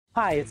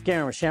Hi, it's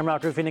Garen with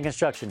Shamrock Roofing and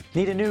Construction.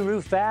 Need a new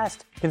roof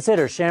fast?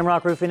 Consider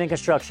Shamrock Roofing and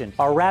Construction.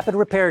 Our rapid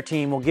repair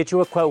team will get you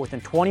a quote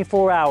within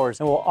 24 hours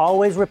and will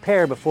always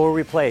repair before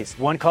we replace.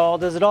 One call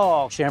does it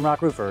all.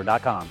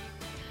 ShamrockRoofer.com.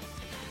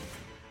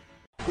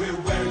 We're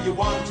where you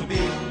want to be.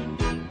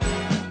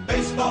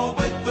 Baseball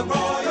with the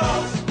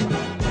Royals.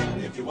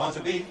 If you want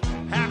to be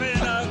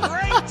having a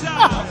great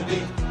time.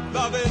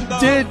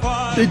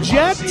 Did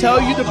Jack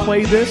tell you to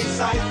play this?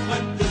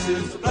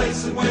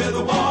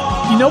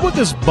 You know what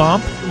this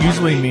bump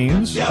usually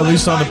means, at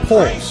least on the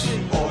polls?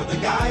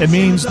 It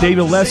means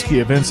David Lesky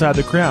of Inside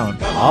the Crown.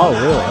 Oh,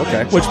 really?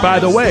 Okay. Which, by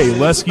the way,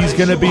 Lesky's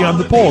going to be on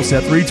the polls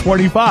at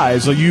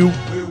 325, so you're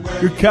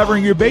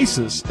covering your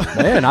bases.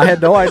 Man, I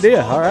had no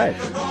idea. All right.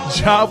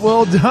 Job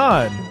well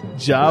done.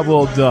 Job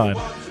well done.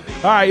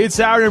 All right, it's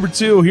hour number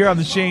 2 here on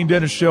the Shane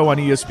Dennis Show on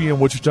ESPN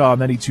Wichita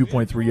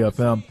 92.3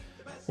 FM.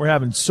 We're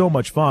having so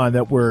much fun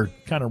that we're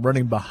kind of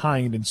running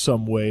behind in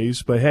some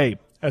ways. But, hey,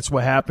 that's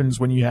what happens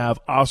when you have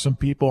awesome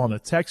people on the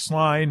text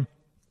line.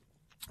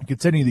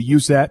 Continue to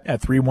use that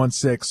at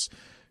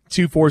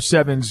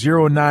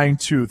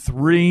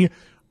 316-247-0923.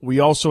 We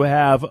also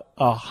have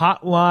a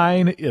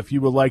hotline. If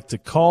you would like to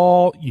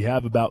call, you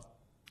have about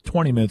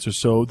 20 minutes or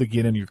so to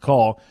get in your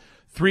call.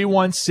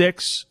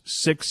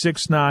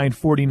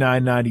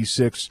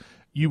 316-669-4996.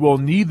 You will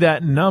need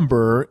that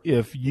number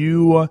if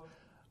you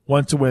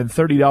want to win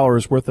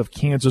 $30 worth of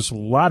Kansas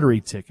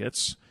lottery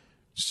tickets.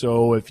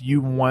 So if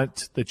you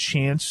want the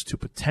chance to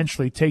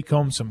potentially take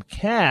home some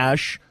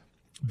cash,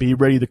 be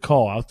ready to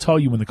call. I'll tell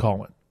you when to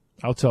call in.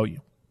 I'll tell you.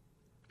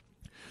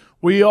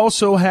 We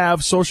also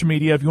have social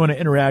media. If you want to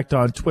interact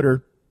on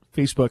Twitter,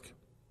 Facebook,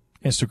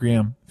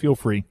 Instagram, feel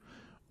free.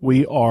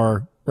 We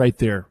are right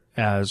there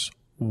as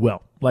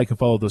well. Like and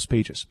follow those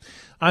pages.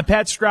 I'm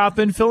Pat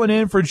Strathman, filling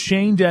in for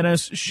Shane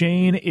Dennis.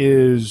 Shane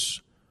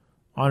is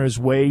on his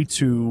way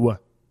to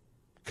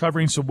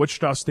covering some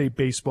Wichita State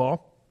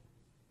baseball.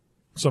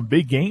 Some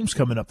big games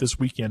coming up this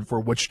weekend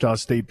for Wichita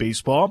State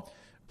baseball.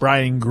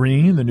 Brian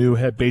Green, the new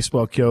head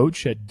baseball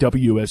coach at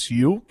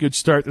WSU. Good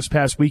start this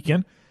past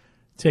weekend,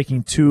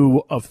 taking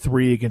 2 of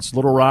 3 against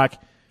Little Rock.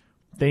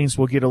 Things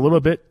will get a little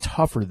bit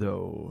tougher,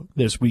 though,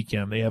 this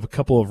weekend. They have a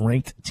couple of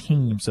ranked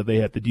teams that they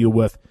have to deal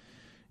with,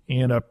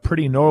 and a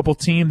pretty notable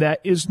team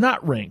that is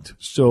not ranked.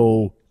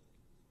 So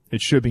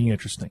it should be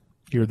interesting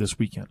here this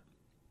weekend.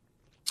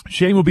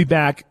 Shane will be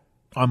back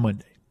on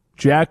Monday.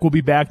 Jack will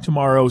be back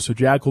tomorrow, so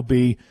Jack will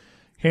be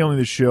handling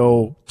the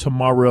show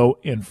tomorrow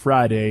and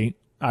Friday.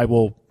 I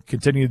will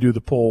continue to do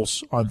the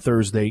polls on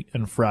Thursday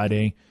and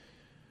Friday.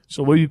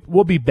 So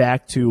we'll be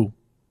back to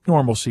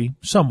normalcy,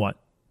 somewhat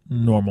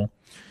normal.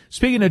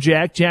 Speaking of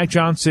Jack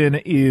Johnson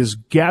is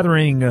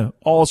gathering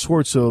all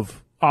sorts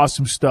of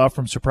awesome stuff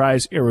from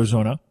Surprise,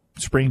 Arizona.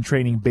 Spring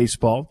training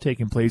baseball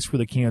taking place for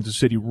the Kansas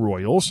City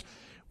Royals.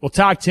 We'll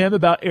talk to him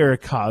about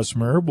Eric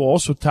Hosmer. We'll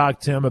also talk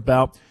to him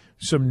about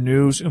some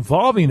news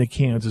involving the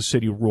Kansas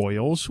City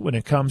Royals when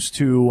it comes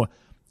to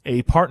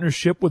a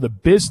partnership with a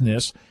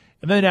business.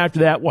 And then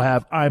after that, we'll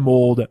have I'm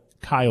Old,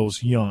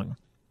 Kyle's Young.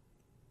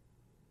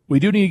 We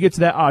do need to get to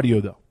that audio,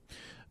 though.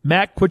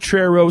 Matt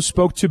Quatrero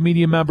spoke to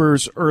media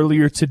members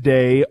earlier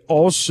today.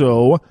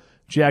 Also,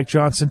 Jack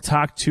Johnson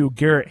talked to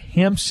Garrett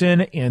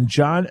Hampson and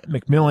John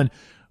McMillan.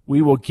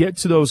 We will get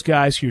to those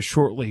guys here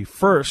shortly.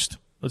 First,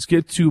 let's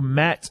get to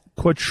Matt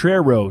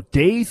Quatrero,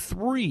 day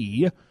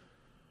 3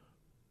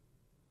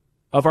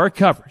 of our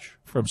coverage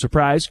from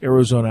Surprise,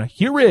 Arizona.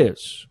 Here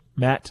is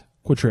Matt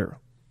Quatrero.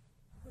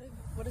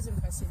 What has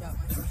impressed you about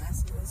Michael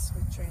Massey this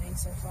week training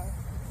so far?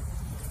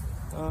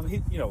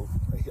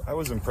 I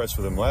was impressed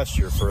with him last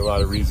year for a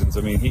lot of reasons.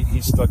 I mean,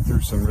 he stuck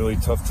through some really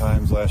tough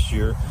times last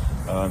year.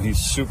 He's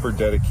super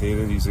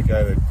dedicated. He's a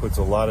guy that puts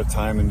a lot of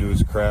time into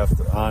his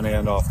craft on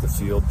and off the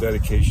field,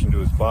 dedication to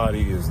his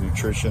body, his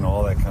nutrition,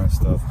 all that kind of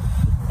stuff.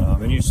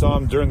 And you saw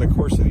him during the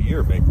course of the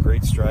year make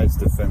great strides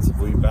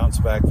defensively, bounce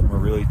back from a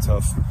really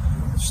tough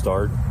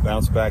start,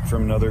 bounce back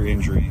from another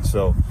injury.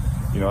 So,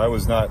 I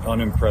was not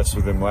unimpressed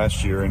with him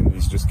last year, and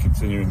he's just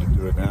continuing to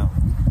do it now.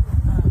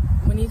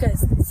 When you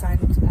guys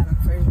signed Adam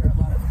Frazier, a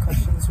lot of the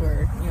questions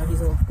were,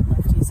 he's a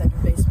lefty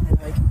second baseman. I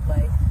know he can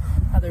play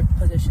other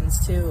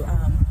positions too.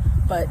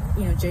 But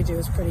JJ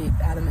was pretty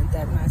adamant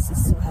that Massey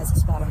still has a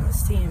spot on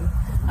this team,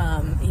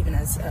 even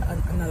as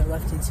another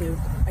lefty too.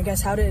 I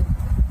guess, how did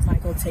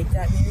Michael take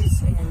that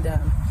news, and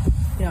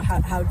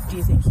how do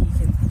you think he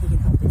can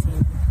help the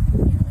team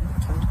in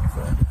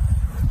 2024?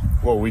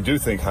 Well, we do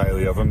think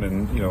highly of him,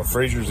 and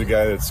Frazier's a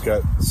guy that's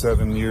got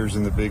 7 years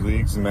in the big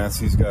leagues, and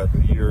Massey's got a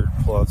year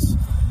plus.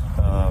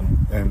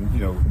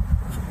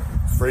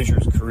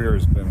 Frazier's career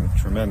has been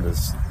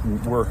tremendous.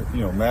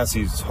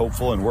 Massey's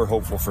hopeful, and we're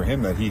hopeful for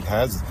him that he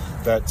has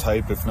that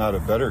type, if not a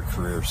better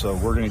career. So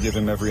we're going to give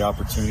him every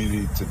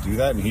opportunity to do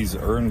that, and he's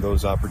earned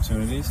those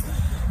opportunities.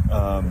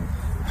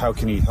 How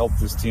can he help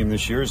this team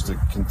this year is to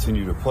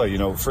continue to play.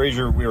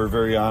 Frazier, we were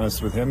very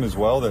honest with him as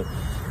well that,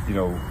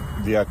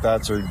 the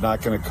at-bats are not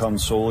going to come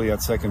solely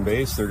at second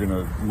base. They're going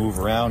to move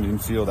around,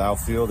 infield,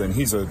 outfield, and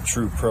he's a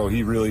true pro.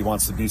 He really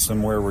wants to be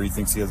somewhere where he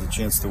thinks he has a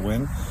chance to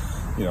win.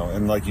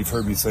 and like you've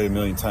heard me say a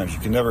million times, you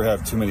can never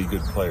have too many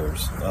good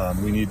players.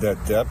 We need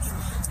that depth.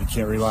 You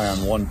can't rely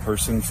on one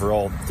person for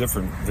all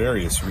different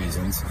various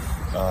reasons.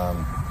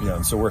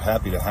 And so we're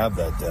happy to have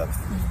that depth.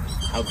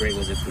 How great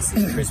was it to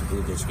see Chris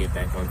Blugish get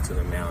back onto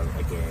the mound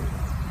again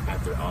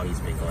after all he's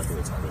been going through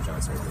with Tommy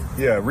John surgery?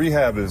 Yeah,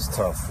 rehab is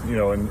tough,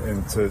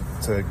 and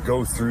to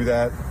go through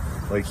that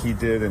like he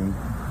did and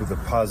with a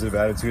positive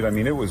attitude. I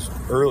mean, it was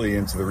early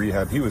into the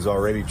rehab. He was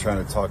already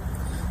trying to talk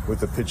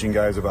with the pitching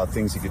guys about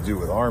things he could do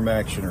with arm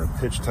action or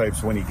pitch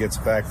types when he gets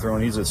back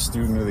throwing. He's a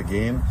student of the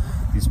game.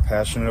 He's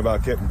passionate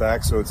about getting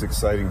back, so it's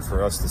exciting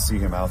for us to see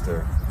him out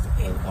there.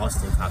 And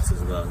Austin Cox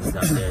as well. He's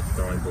out there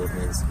throwing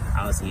bullpens.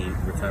 How is he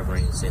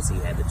recovering since he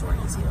had the joint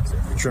ACL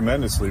surgery?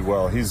 Tremendously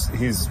well.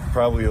 He's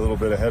probably a little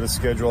bit ahead of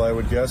schedule, I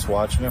would guess,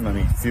 watching him, and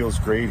he feels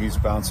great. He's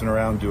bouncing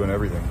around, doing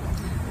everything.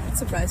 It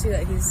surprised you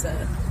that he's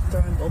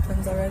throwing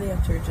bullpens already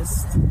after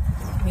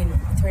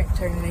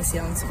turning an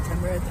ACL in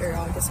September or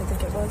August, I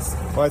think it was.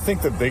 Well, I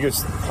think the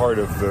biggest part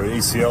of the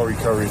ACL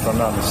recovery, if I'm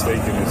not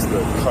mistaken, is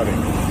the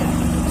cutting.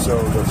 So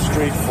the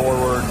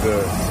straightforward,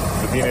 the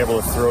being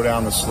able to throw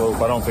down the slope,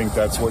 I don't think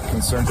that's what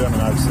concerned him,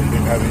 and obviously he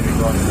didn't have anything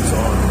wrong with his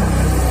arm.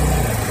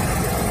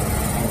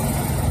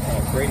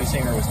 Brady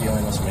Singer was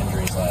dealing with some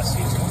injuries last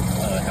season.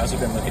 How's he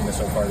been looking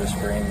so far this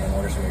spring, and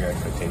what are some of your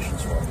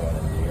expectations for him going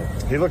into the year?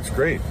 He looks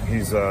great.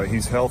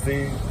 He's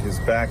healthy. His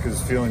back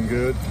is feeling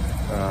good.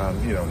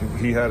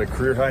 He had a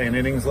career high in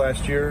innings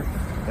last year.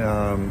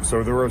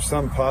 So there were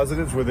some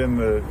positives within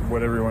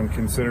what everyone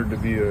considered to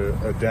be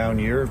a down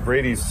year.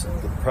 Brady's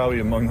probably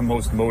among the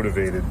most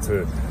motivated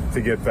to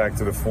get back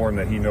to the form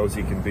that he knows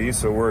he can be,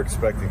 so we're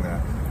expecting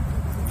that.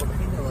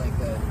 Like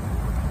the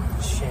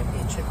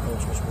championship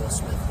coach was Will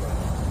Smith.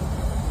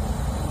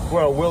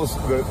 Well,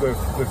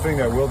 the thing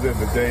that Will did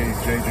the day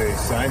JJ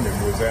signed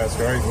him was ask,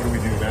 all right, what do we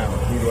do now?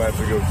 Who do I have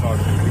to go talk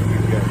to? Who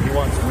do we get? He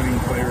wants winning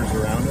players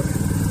around him,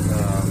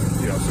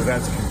 so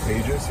that's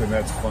contagious and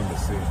that's fun to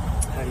see.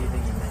 How do you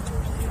think he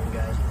mentors the young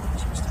guys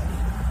in the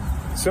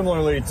study?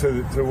 Similarly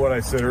to what I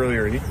said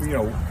earlier,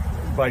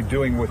 by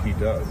doing what he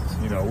does.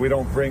 We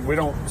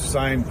don't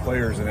sign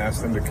players and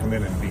ask them to come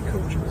in and be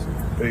coaches.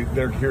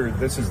 They're here.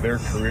 This is their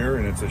career,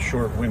 and it's a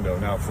short window.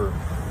 Now, for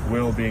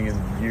Will being in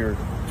year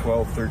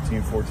 12,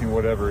 13, 14,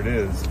 whatever it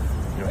is,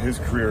 his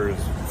career is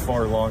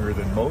far longer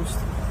than most.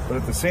 But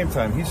at the same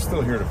time, he's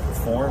still here to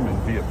perform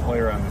and be a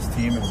player on this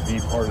team and be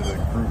part of the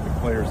group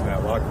of players in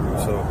that locker room.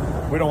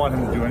 So we don't want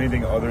him to do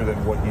anything other than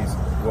what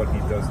he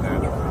does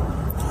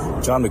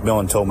naturally. John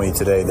McMillan told me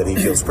today that he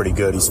feels pretty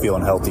good. He's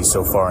feeling healthy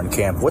so far in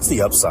camp. What's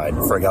the upside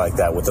for a guy like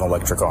that with an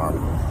electric arm?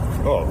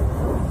 Oh,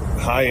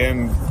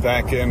 high-end,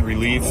 back-end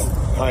relief,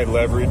 high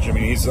leverage. I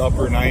mean, he's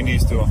upper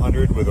 90s to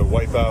 100 with a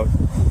wipeout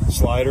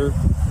slider,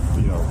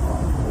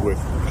 with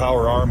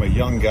power arm, a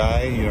young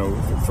guy,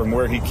 from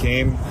where he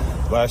came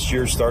last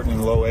year, starting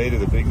in low A to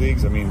the big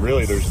leagues. I mean,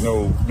 really, there's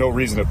no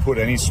reason to put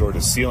any sort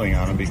of ceiling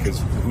on him because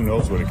who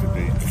knows what it could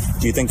be.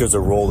 Do you think there's a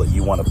role that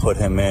you want to put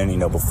him in,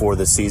 before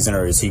this season,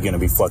 or is he going to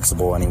be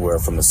flexible anywhere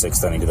from the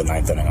 6th inning to the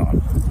 9th inning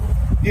on?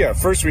 Yeah,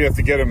 first we have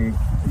to get him,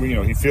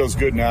 he feels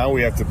good now.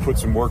 We have to put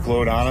some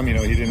workload on him.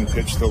 He didn't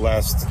pitch the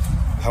last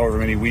however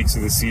many weeks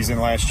of the season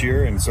last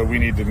year, and so we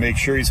need to make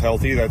sure he's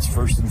healthy. That's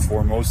first and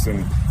foremost,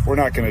 and we're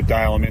not going to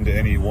dial him into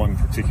any one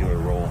particular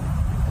role.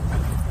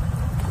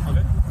 All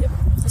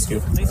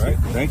right,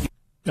 thank you.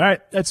 All right,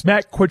 that's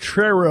Matt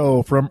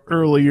Quattrero from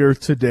earlier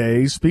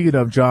today. Speaking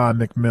of John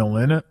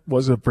McMillan, it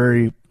wasn't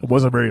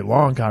a very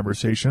long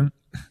conversation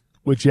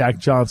with Jack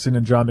Johnson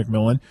and John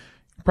McMillan.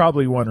 You're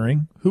probably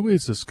wondering, who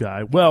is this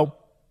guy? Well,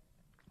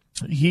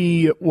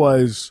 he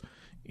was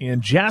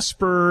in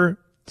Jasper,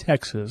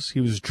 Texas. He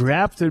was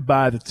drafted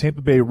by the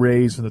Tampa Bay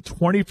Rays in the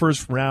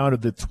 21st round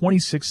of the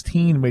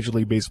 2016 Major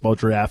League Baseball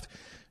draft.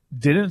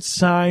 Didn't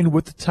sign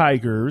with the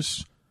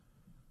Tigers.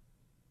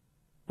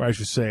 Or I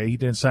should say, he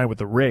didn't sign with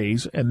the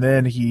Rays, and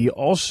then he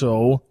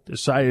also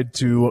decided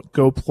to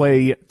go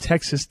play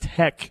Texas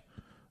Tech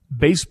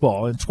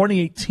baseball. In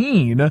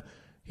 2018,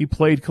 he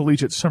played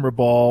collegiate summer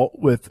ball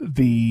with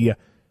the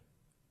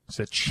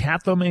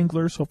Chatham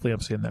Anglers, hopefully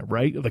I'm saying that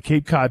right, of the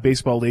Cape Cod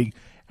Baseball League.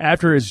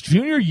 After his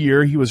junior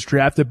year, he was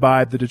drafted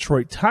by the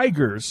Detroit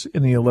Tigers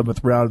in the 11th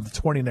round of the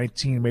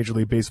 2019 Major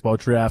League Baseball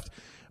draft.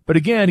 But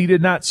again, he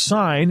did not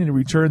sign and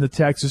returned to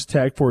Texas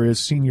Tech for his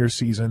senior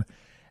season.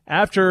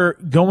 After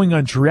going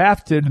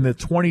undrafted in the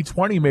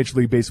 2020 Major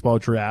League Baseball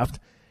draft,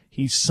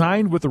 he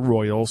signed with the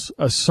Royals,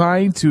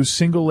 assigned to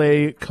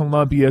Single-A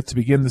Columbia to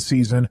begin the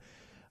season,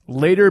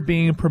 later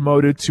being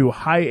promoted to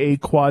High-A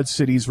Quad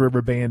Cities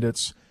River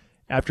Bandits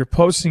after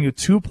posting a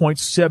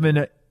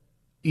 2.7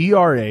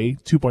 ERA,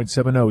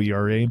 2.70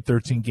 ERA in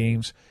 13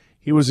 games.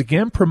 He was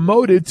again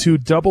promoted to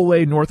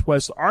Double-A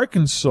Northwest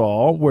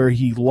Arkansas, where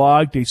he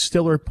logged a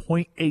stellar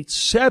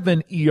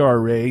 .87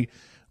 ERA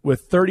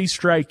with 30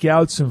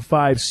 strikeouts and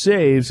 5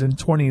 saves in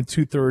 20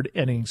 2/3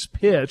 innings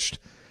pitched.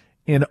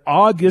 In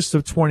August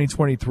of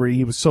 2023,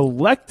 he was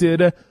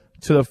selected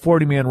to the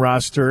 40-man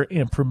roster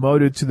and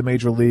promoted to the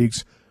major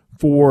leagues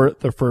for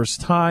the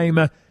first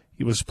time.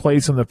 He was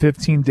placed on the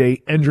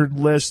 15-day injured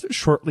list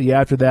shortly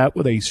after that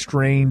with a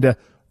strained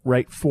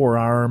right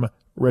forearm,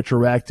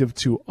 retroactive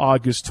to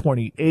August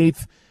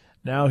 28th.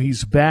 Now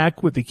he's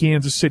back with the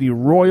Kansas City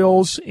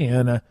Royals,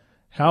 and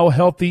how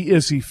healthy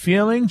is he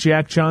feeling?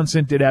 Jack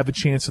Johnson did have a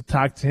chance to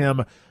talk to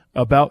him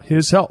about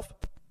his health.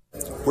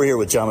 We're here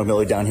with John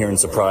McMilley down here in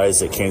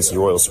Surprise at Kansas City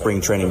Royals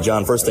spring training.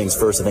 John, first things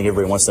first, I think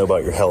everybody wants to know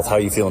about your health. How are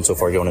you feeling so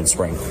far going into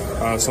spring?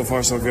 So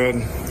far, so good.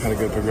 Had a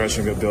good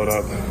progression, good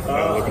build-up.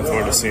 Looking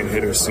forward to seeing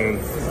hitters soon,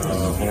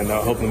 and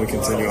hoping we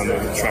continue on the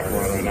track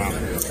we're on right now.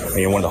 And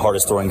you're one of the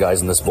hardest throwing guys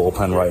in this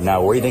bullpen right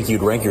now. Where do you think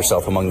you'd rank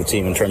yourself among the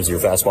team in terms of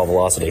your fastball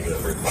velocity?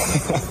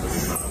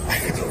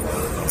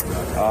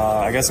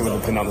 I guess it would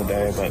depend on the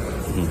day, but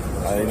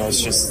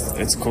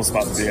it's a cool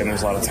spot to be in.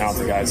 There's a lot of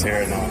talented guys here,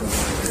 and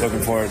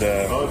looking forward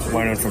to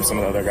learning from some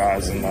of the other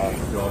guys, and the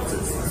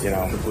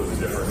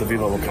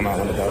velo will come out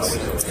when it does.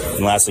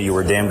 And lastly, you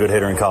were a damn good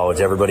hitter in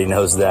college. Everybody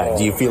knows that.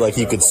 Do you feel like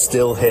you could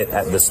still hit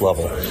at this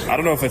level? I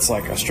don't know if it's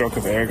like a stroke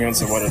of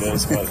arrogance or what it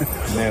is, but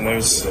man,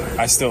 I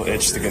still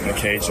itch to get in the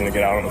cage and to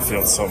get out on the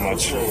field so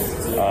much.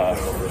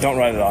 Don't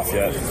write it off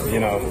yet.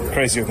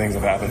 Crazier things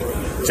have happened.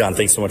 John,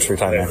 thanks so much for your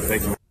time, man.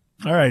 Thank you.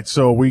 All right,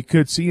 so we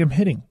could see him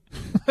hitting.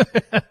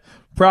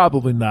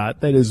 Probably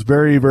not. That is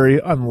very, very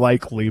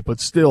unlikely, but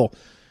still.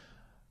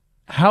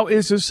 How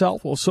is his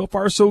health? Well, so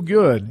far so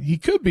good. He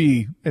could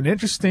be an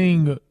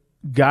interesting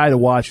guy to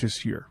watch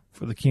this year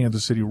for the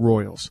Kansas City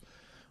Royals.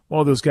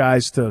 One of those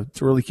guys to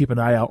really keep an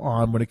eye out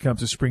on when it comes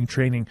to spring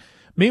training.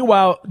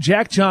 Meanwhile,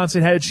 Jack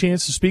Johnson had a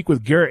chance to speak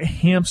with Garrett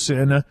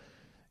Hampson.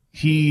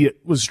 He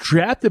was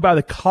drafted by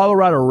the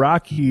Colorado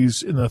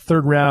Rockies in the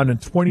third round in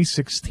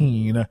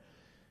 2016.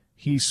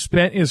 He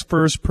spent his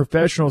first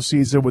professional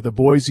season with the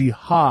Boise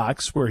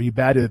Hawks, where he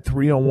batted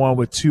 .301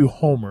 with 2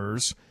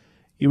 homers.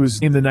 He was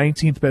named the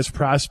 19th best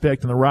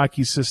prospect in the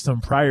Rockies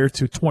system prior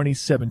to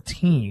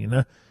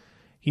 2017.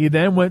 He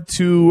then went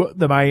to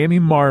the Miami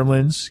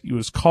Marlins. He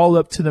was called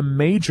up to the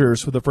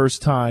majors for the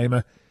first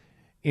time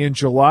in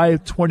July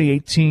of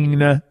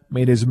 2018,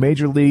 made his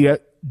major league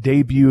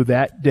debut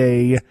that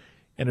day.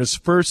 In his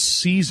first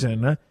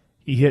season,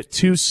 he hit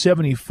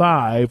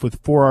 .275 with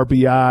 4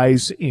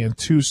 RBIs and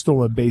 2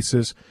 stolen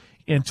bases.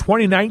 In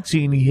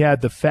 2019, he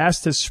had the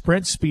fastest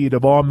sprint speed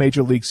of all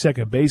Major League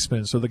second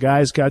basemen, so the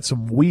guy's got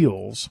some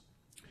wheels.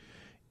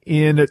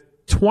 In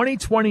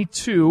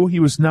 2022, he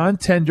was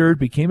non-tendered,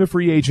 became a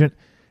free agent.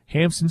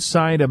 Hampson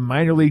signed a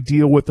minor league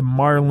deal with the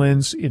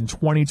Marlins in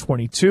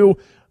 2022.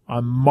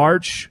 On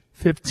March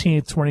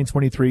 15th,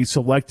 2023,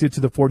 selected to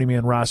the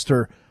 40-man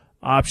roster,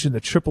 option to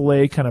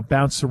AAA, kind of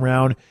bounced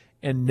around,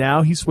 and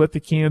now he's with the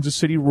Kansas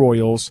City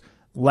Royals.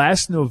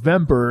 Last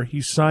November,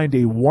 he signed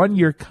a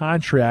 1-year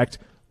contract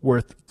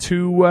worth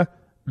 $2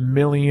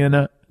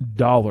 million.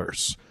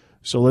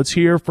 So let's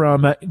hear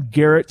from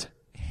Garrett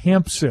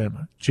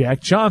Hampson.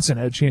 Jack Johnson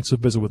had a chance to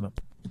visit with him.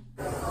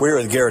 We're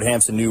with Garrett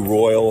Hampson, new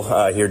Royal,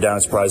 here down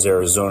in Surprise,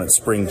 Arizona at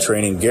spring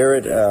training.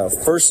 Garrett,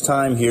 first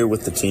time here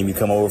with the team. You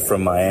come over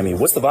from Miami.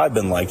 What's the vibe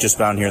been like just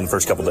down here in the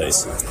first couple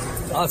days?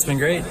 Oh, it's been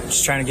great.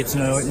 Just trying to get to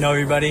know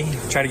everybody,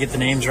 try to get the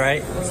names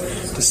right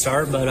to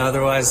start, but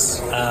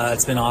otherwise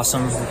it's been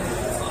awesome.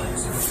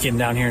 Getting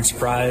down here in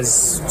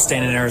Surprise,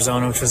 staying in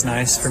Arizona, which was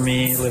nice for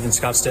me. Live in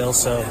Scottsdale,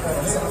 so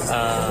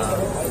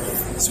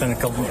spent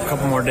a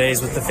couple more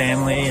days with the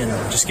family and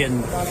just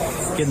getting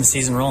the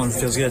season rolling.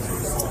 Feels good.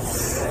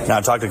 Now,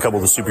 I talked to a couple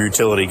of the super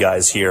utility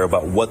guys here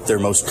about what their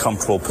most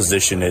comfortable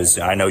position is.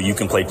 I know you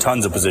can play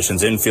tons of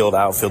positions, infield,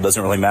 outfield,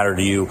 doesn't really matter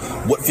to you.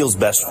 What feels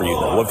best for you,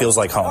 though? What feels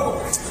like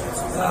home?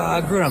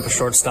 I grew up a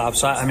shortstop,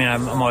 so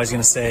I'm always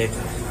going to say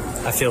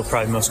I feel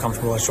probably most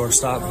comfortable at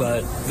shortstop,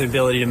 but the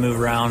ability to move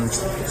around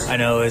I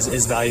know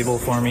is valuable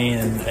for me,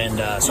 and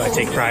so I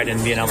take pride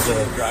in being able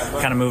to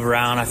kind of move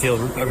around. I feel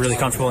really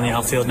comfortable in the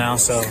outfield now,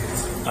 so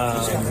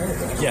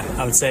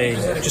I would say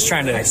just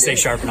trying to stay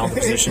sharp in all the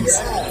positions.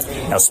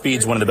 Now,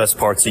 speed's one of the best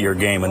parts of your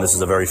game, and this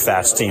is a very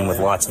fast team with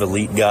lots of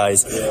elite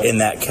guys in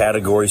that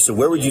category. So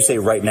where would you say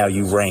right now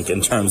you rank in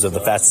terms of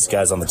the fastest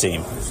guys on the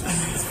team?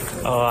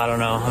 Oh, I don't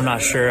know. I'm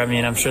not sure.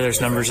 I'm sure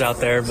there's numbers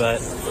out there,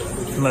 but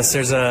unless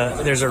there's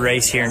a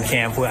race here in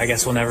camp, I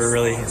guess we'll never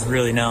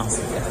really know.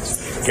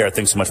 Garrett,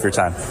 thanks so much for your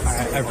time. All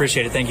right, I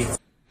appreciate it. Thank you.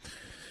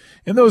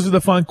 And those are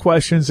the fun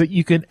questions that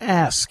you can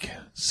ask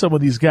some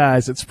of these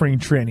guys at spring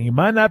training. You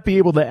might not be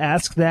able to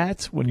ask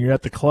that when you're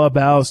at the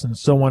clubhouse and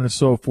so on and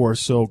so forth.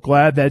 So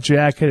glad that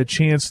Jack had a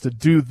chance to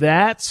do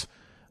that.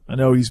 I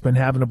know he's been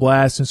having a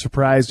blast in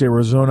Surprise,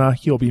 Arizona.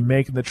 He'll be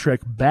making the trek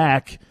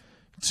back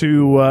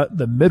to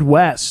the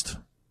Midwest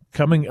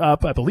coming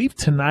up, I believe,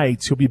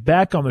 tonight. He'll be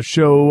back on the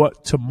show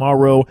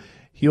tomorrow.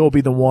 He'll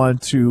be the one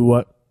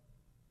to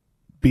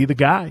be the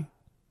guy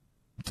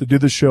to do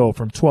the show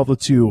from 12 to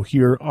 2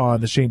 here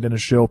on the Shane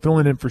Dennis Show,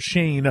 filling in for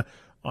Shane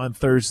on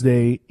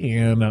Thursday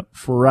and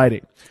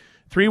Friday.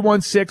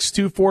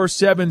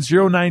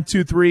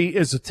 316-247-0923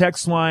 is the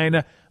text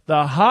line.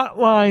 The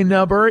hotline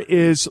number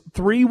is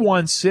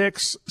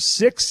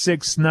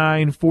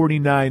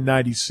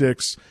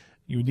 316-669-4996.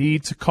 You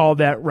need to call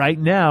that right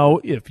now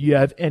if you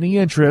have any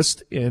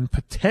interest in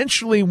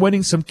potentially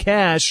winning some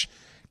cash.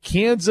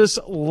 Kansas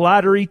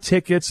lottery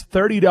tickets,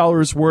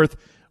 $30 worth.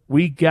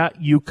 We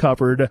got you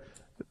covered.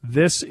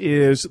 This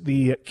is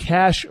the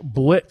Cash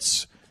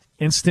Blitz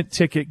instant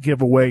ticket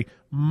giveaway.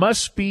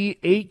 Must be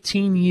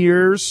 18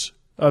 years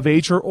of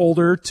age or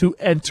older to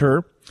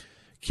enter.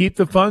 Keep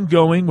the fun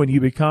going when you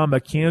become a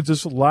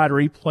Kansas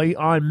Lottery Play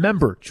On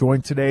member.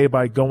 Join today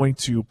by going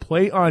to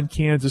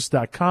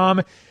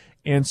playonkansas.com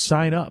and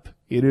sign up.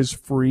 It is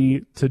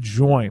free to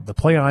join. The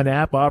Play On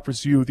app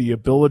offers you the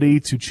ability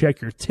to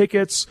check your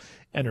tickets,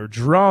 enter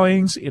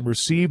drawings, and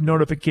receive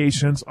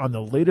notifications on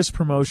the latest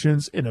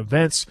promotions and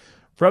events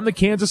from the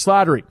Kansas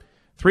Lottery.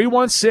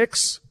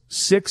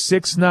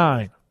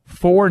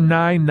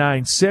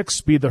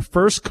 316-669-4996. Be the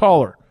first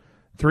caller.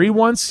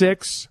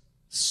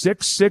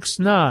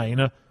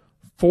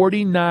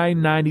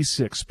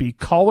 316-669-4996. Be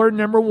caller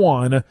number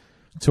one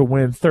to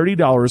win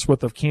 $30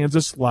 worth of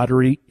Kansas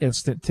Lottery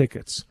instant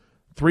tickets.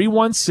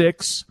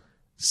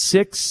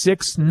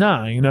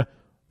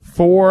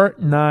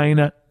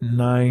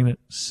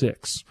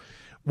 316-669-4996.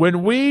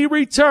 When we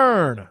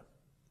return,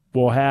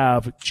 we'll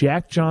have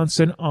Jack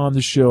Johnson on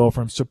the show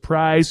from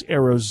Surprise,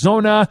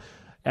 Arizona.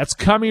 That's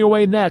coming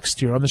away next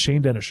here on The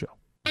Shane Dennis Show.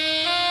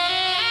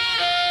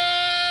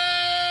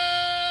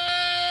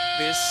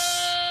 This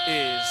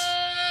is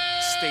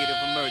state of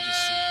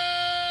emergency.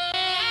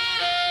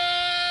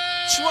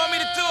 What you want me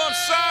to do? I'm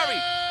sorry.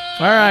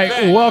 All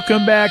right,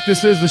 welcome back.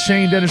 This is The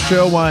Shane Dennis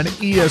Show on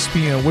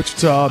ESPN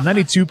Wichita,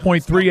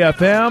 92.3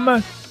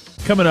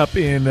 FM. Coming up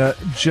in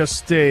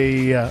just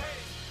a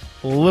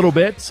little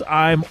bit,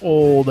 I'm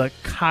old,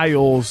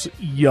 Kyle's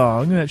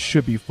young. That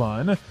should be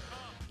fun.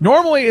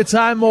 Normally, it's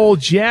I'm old,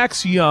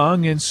 Jack's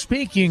young. And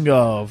speaking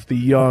of the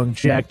young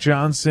Jack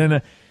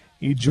Johnson,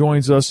 he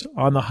joins us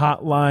on the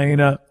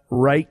hotline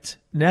right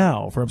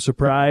now from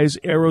Surprise,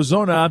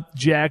 Arizona.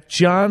 Jack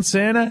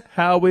Johnson,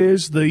 how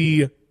is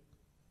the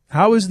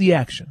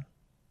action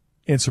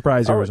in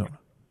Surprise, Arizona?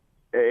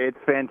 It's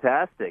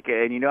fantastic.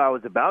 And, I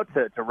was about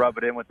to rub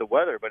it in with the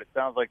weather, but it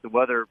sounds like the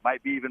weather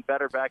might be even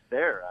better back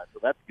there. So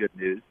that's good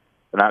news.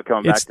 We're not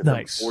coming back to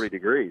nice. 40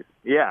 degrees.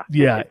 Yeah.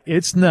 Yeah,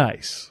 it's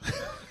nice.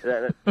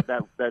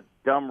 that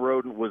dumb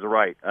rodent was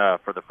right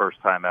for the first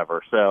time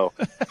ever. So,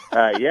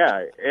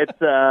 yeah,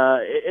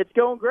 it's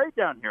going great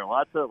down here.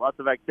 Lots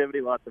of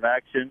activity, lots of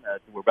action.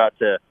 We're about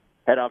to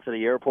head off to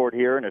the airport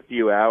here in a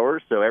few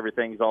hours, so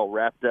everything's all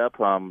wrapped up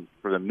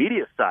for the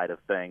media side of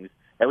things,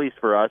 at least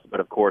for us. But,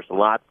 of course,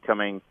 lots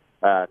coming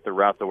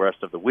throughout the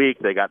rest of the week.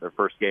 They got their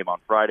first game on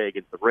Friday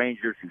against the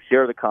Rangers, who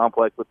share the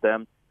complex with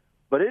them.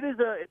 But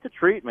it's a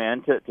treat,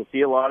 man, to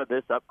see a lot of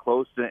this up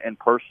close and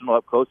personal,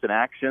 up close in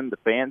action. The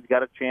fans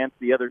got a chance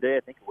the other day. I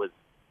think it was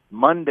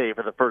Monday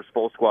for the first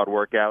full squad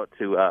workout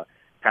to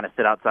kind of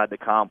sit outside the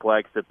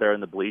complex, sit there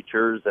in the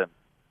bleachers, and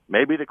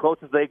maybe the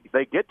closest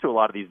they get to a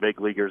lot of these big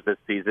leaguers this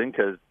season,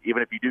 because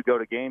even if you do go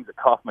to games at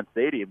Kauffman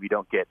Stadium, you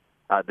don't get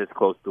this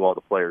close to all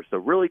the players. So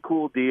really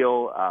cool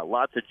deal.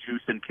 Lots of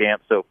juice in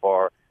camp so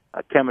far.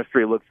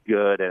 Chemistry looks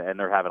good, and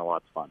they're having a lot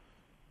of fun.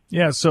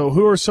 Yeah, so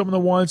who are some of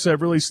the ones that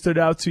have really stood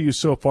out to you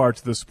so far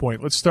to this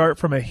point? Let's start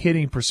from a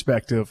hitting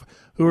perspective.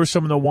 Who are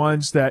some of the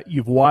ones that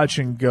you've watched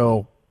and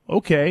go,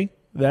 okay,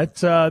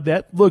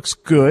 that looks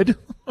good?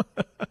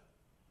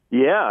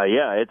 Yeah,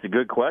 it's a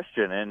good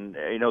question. And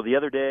the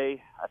other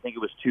day, I think it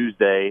was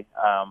Tuesday,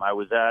 I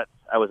was at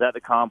the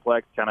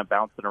complex, kind of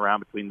bouncing around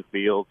between the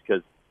fields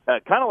because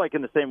kind of like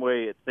in the same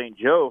way at St.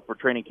 Joe for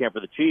training camp for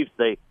the Chiefs,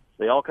 they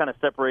all kind of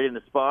separate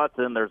into spots,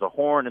 and there's a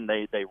horn, and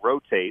they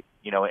rotate,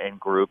 in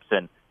groups.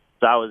 And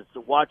so I was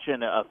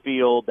watching a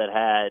field that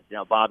had,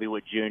 Bobby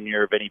Wood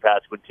Jr., Vinny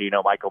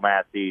Pasquantino, Michael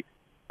Massey,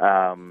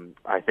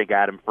 I think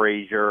Adam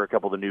Frazier, a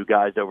couple of the new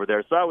guys over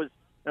there. So I was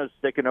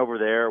sticking over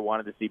there,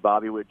 wanted to see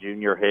Bobby Wood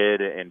Jr. hit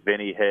and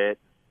Vinny hit.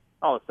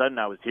 All of a sudden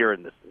I was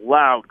hearing this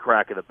loud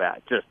crack of the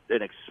bat, just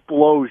an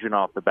explosion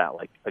off the bat,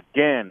 like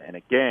again and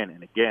again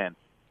and again.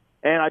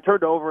 And I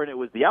turned over, and it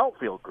was the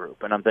outfield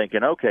group. And I'm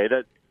thinking, okay,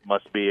 that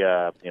must be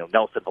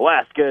Nelson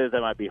Velasquez. That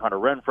might be Hunter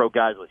Renfroe,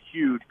 guys with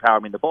huge power. I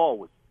mean, the ball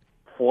was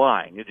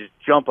flying. It just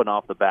jumping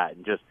off the bat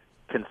and just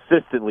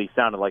consistently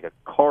sounded like a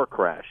car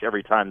crash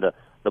every time the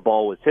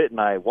ball was hit. And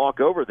I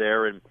walk over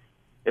there, and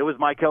it was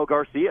Michael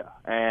Garcia.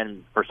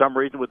 And for some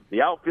reason with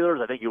the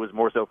outfielders, I think it was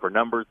more so for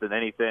numbers than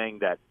anything,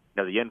 that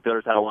the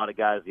infielders had a lot of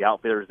guys, the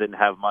outfielders didn't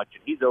have much,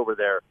 and he's over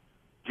there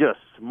just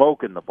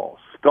smoking the ball,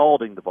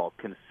 scalding the ball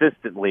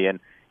consistently.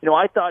 And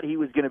I thought he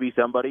was going to be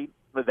somebody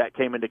that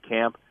came into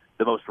camp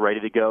the most ready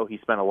to go. He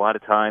spent a lot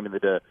of time in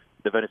the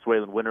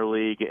Venezuelan Winter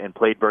League and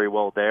played very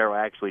well there.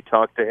 I actually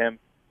talked to him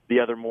the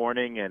other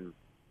morning and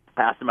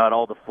asked him about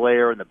all the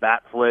flair and the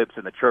bat flips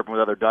and the chirping with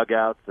other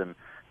dugouts, and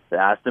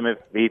asked him if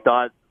he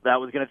thought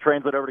that was going to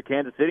translate over to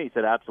Kansas City. He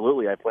said,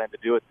 absolutely, I plan to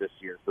do it this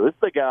year. So this is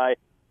the guy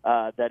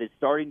that is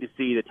starting to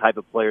see the type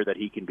of player that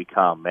he can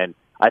become, and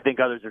I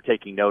think others are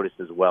taking notice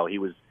as well. He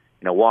was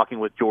walking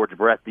with George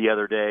Brett the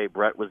other day.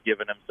 Brett was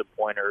giving him some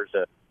pointers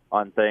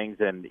on things,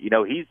 and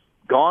he's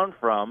gone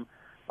from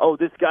oh,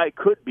 this guy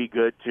could be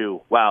good,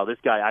 to, wow, this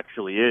guy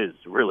actually is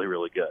really,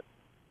 really good.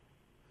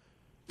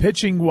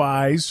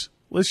 Pitching-wise,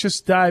 let's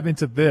just dive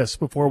into this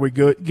before we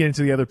get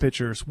into the other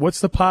pitchers. What's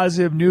the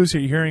positive news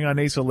you're hearing on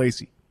Asa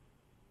Lacy?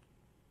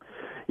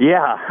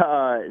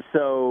 Yeah,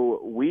 so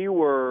we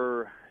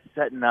were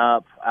setting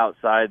up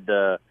outside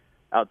the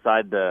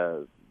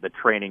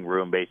training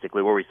room,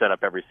 basically, where we set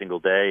up every single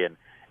day,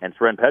 and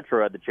Seren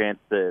Petro had the chance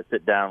to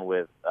sit down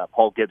with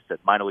Paul Gibson,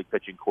 minor league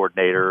pitching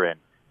coordinator, and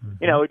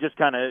just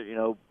kind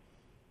of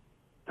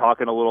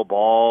talking a little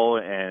ball,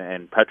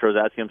 and Petro's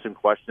asking him some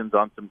questions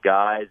on some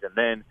guys, and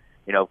then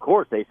of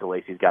course Asa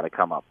Lacy's got to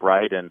come up,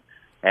 right? And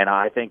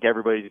I think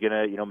everybody's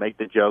gonna make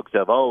the jokes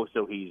of, oh,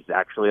 so he's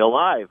actually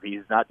alive,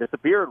 he's not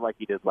disappeared like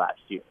he did last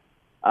year.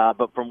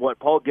 But from what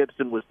Paul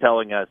Gibson was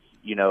telling us,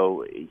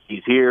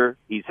 he's here,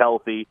 he's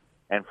healthy,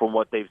 and from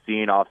what they've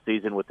seen off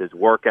season with his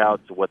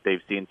workouts, what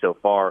they've seen so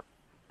far,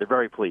 they're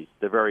very pleased,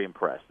 they're very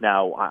impressed.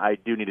 Now I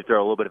do need to throw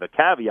a little bit of a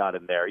caveat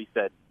in there. He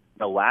said,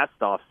 last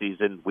off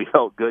season we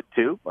felt good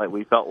too. Like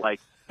we felt like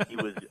he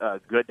was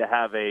good to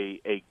have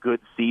a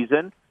good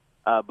season.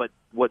 But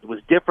what was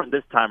different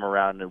this time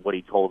around, and what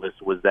he told us,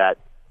 was that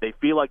they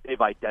feel like they've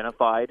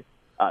identified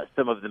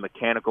some of the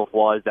mechanical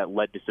flaws that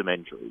led to some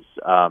injuries,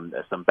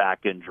 some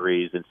back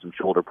injuries and some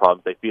shoulder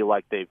problems. They feel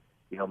like they've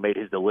made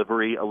his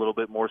delivery a little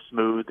bit more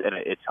smooth, and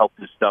it's helped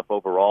his stuff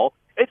overall.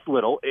 It's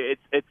little.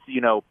 It's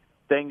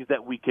things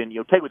that we can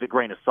take with a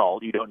grain of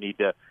salt. You don't need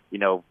to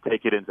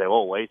take it and say,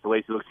 oh, Lacy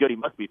looks good, he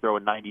must be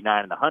throwing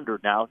 99 and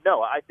 100 now.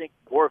 No, I think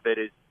more of it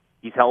is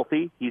he's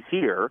healthy, he's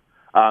here.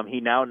 He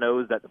now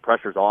knows that the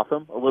pressure's off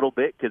him a little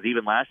bit, because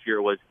even last year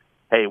was,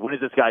 hey, when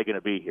is this guy going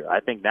to be here?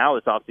 I think now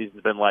this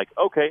offseason's been like,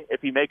 okay,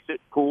 if he makes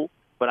it, cool,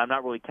 but I'm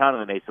not really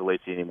counting on Asa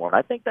Lacy anymore. And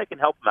I think that can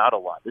help him out a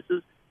lot. This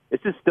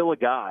is still a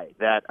guy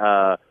that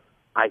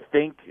I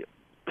think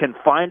can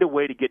find a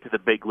way to get to the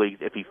big leagues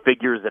if he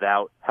figures it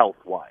out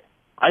health-wise.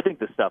 I think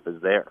the stuff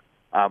is there.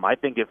 I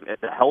think if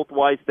the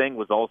health-wise thing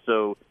was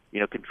also,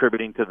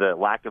 contributing to the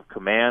lack of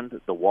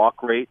command, the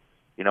walk rate.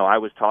 I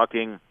was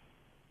talking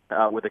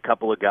with a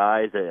couple of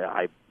guys.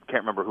 I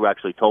can't remember who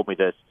actually told me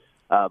this,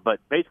 but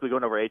basically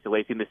going over Asa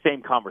Lacy in the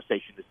same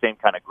conversation, the same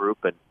kind of group,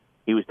 and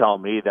he was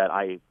telling me that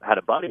I had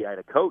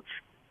a coach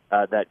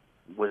that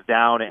was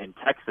down in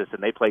Texas,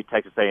 and they played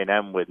Texas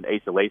A&M when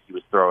Asa Lacy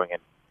was throwing,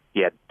 and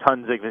he had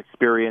tons of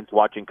experience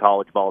watching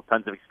college ball,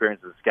 tons of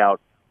experience as a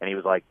scout, and he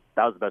was like,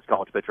 that was the best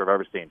college pitcher I've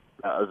ever seen.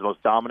 It was the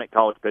most dominant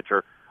college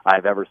pitcher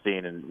I've ever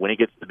seen, and when he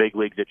gets to the big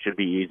leagues, it should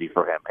be easy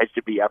for him. It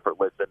should be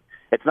effortless, and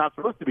it's not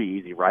supposed to be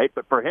easy, right?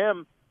 But for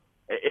him,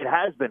 it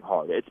has been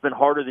hard. It's been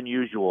harder than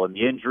usual, and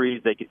the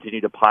injuries, they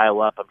continue to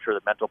pile up. I'm sure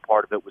the mental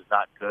part of it was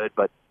not good,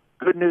 but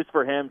good news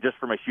for him just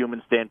from a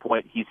human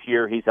standpoint. He's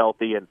here, he's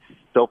healthy, and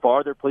so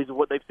far they're pleased with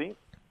what they've seen.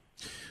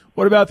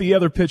 What about the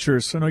other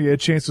pitchers? I know you had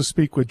a chance to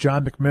speak with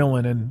John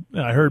McMillan, and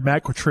I heard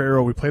Matt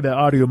Quatrero. We played that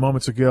audio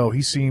moments ago.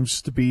 He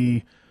seems to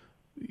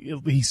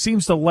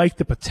like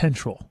the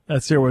potential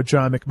that's there with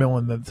John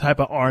McMillan, the type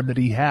of arm that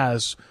he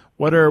has.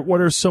 What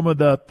are some of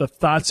the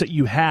thoughts that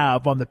you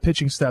have on the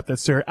pitching staff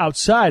that's there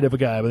outside of a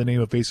guy by the name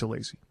of Asa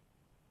Lacy?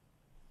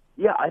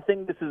 Yeah, I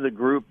think this is a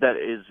group that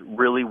is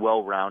really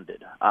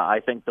well-rounded. I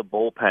think the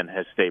bullpen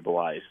has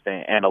stabilized,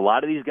 and a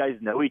lot of these guys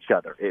know each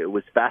other. It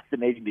was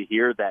fascinating to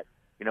hear that,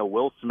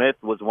 Will Smith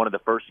was one of the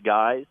first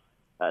guys.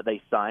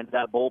 They signed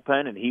that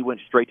bullpen, and he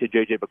went straight to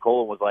J.J.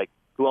 Picola and was like,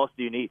 who else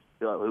do you need?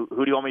 Who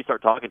do you want me to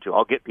start talking to?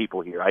 I'll get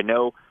people here. I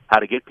know how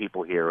to get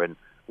people here. And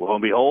lo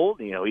and behold,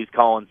 he's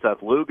calling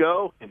Seth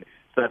Lugo, and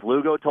Seth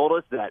Lugo told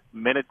us that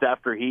minutes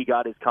after he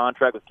got his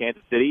contract with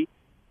Kansas City,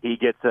 he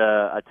gets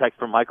a text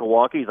from Michael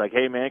Walker. He's like,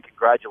 hey, man,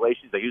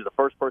 congratulations. He was the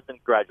first person to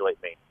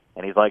congratulate me.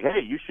 And he's like,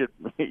 hey, you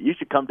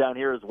should come down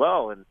here as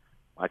well. And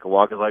Michael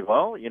Walker's like,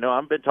 well,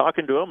 I've been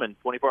talking to him, and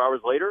 24 hours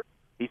later,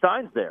 he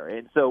signs there.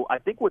 And so I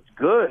think what's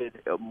good,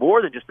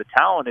 more than just the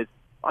talent, is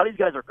a lot of these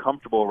guys are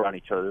comfortable around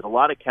each other. There's a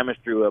lot of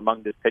chemistry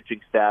among this pitching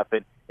staff,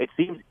 and it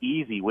seems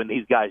easy when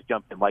these guys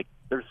jump in. Like,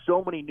 there's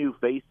so many new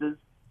faces.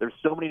 There's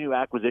so many new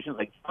acquisitions.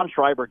 Like, John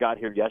Schreiber got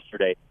here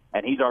yesterday,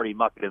 and he's already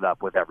mucking it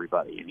up with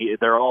everybody. And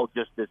they're all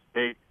just this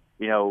big,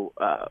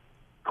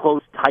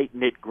 close,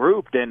 tight-knit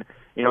group. And,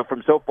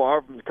 from so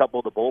far, from a couple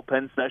of the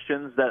bullpen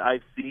sessions that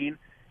I've seen,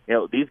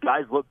 these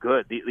guys look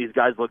good. These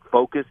guys look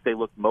focused. They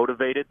look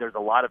motivated. There's a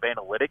lot of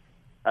analytics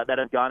that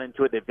have gone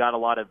into it. They've got a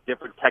lot of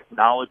different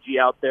technology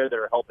out there that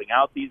are helping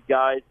out these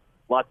guys,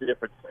 lots of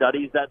different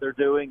studies that they're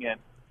doing. And,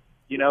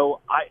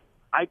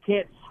 I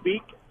can't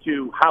speak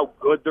to how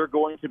good they're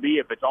going to be,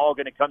 if it's all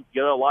going to come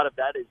together. A lot of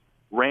that is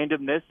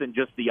randomness and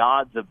just the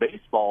odds of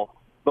baseball.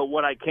 But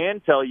what I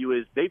can tell you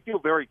is they feel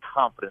very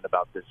confident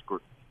about this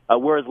group.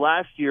 Whereas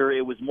last year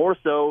it was more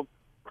so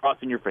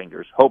crossing your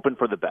fingers, hoping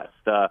for the best.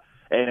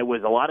 And it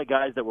was a lot of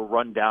guys that were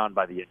run down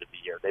by the end of the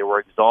year. They were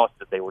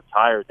exhausted. They were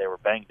tired. They were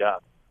banged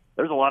up.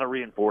 There's a lot of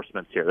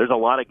reinforcements here. There's a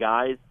lot of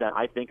guys that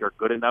I think are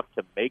good enough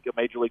to make a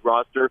major league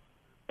roster,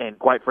 and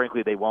quite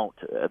frankly, they won't.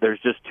 There's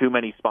just too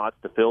many spots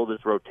to fill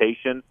this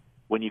rotation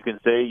when you can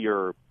say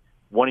you're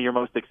one of your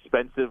most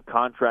expensive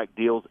contract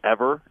deals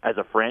ever as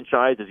a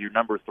franchise as your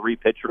number 3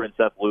 pitcher in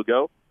Seth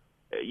Lugo,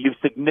 you've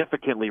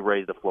significantly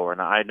raised the floor.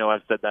 And I know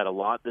I've said that a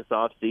lot this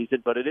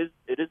offseason, but it is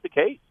the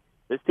case.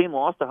 This team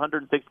lost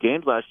 106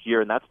 games last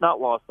year, and that's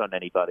not lost on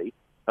anybody.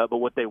 But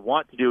what they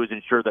want to do is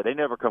ensure that they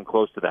never come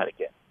close to that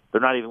again.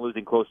 They're not even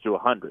losing close to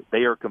 100. They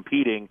are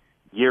competing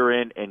year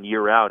in and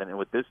year out. And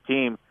with this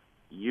team,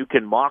 you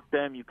can mock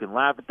them, you can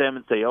laugh at them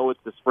and say, oh, it's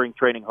the spring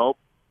training hope.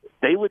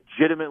 They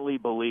legitimately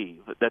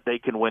believe that they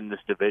can win this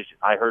division.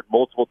 I heard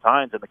multiple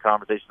times in the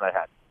conversation I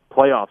had,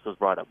 playoffs was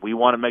brought up. We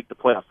want to make the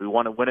playoffs. We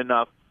want to win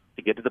enough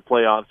to get to the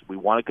playoffs. We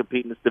want to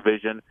compete in this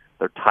division.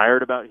 They're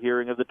tired about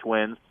hearing of the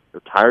Twins.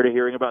 They're tired of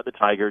hearing about the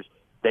Tigers.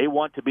 They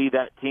want to be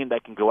that team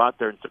that can go out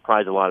there and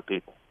surprise a lot of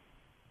people.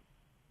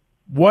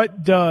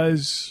 What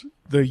does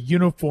the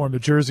uniform, the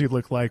jersey,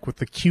 look like with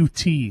the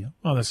QT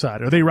on the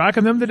side? Are they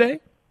rocking them today?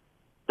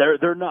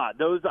 They're not.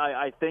 Those,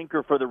 I think,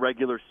 are for the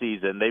regular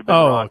season. They've been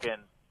rocking.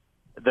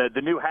 Okay.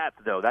 The new hats,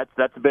 though,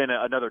 that's been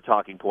another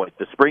talking point.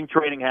 The spring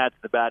training hats,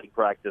 the batting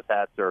practice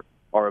hats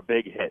are a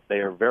big hit. They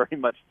are very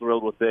much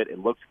thrilled with it. It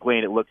looks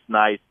clean. It looks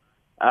nice.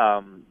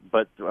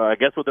 But I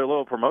guess with their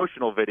little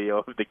promotional video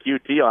of the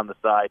QT on the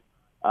side,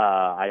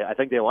 I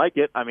think they like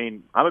it. I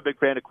mean, I'm a big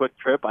fan of Quick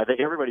Trip. I think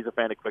everybody's a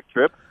fan of Quick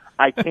Trip.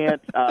 I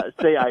can't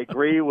say I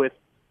agree with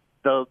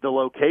the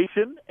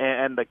location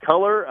and the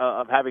color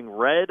of having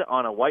red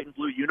on a white and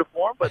blue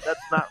uniform, but that's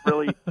not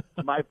really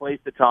my place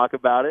to talk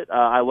about it.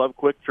 I love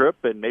Quick Trip,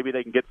 and maybe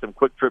they can get some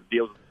Quick Trip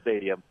deals at the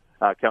stadium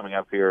coming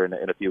up here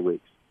in a few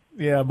weeks.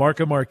 Yeah,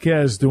 Marco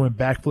Marquez doing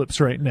backflips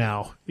right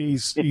now.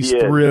 He's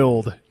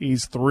thrilled.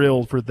 He's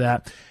thrilled for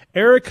that.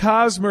 Eric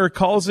Hosmer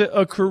calls it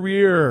a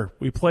career.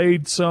 We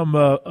played some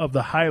of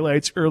the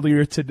highlights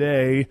earlier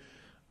today.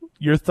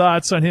 Your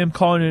thoughts on him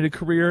calling it a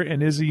career,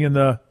 and does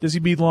he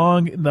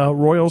belong in the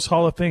Royals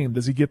Hall of Fame?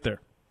 Does he get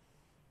there?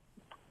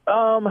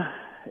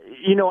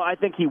 I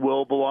think he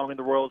will belong in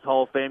the Royals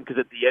Hall of Fame because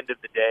at the end of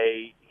the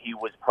day, he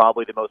was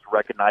probably the most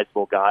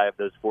recognizable guy of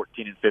those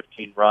 14 and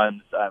 15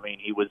 runs. I mean,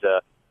 he was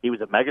a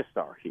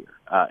megastar here.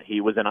 He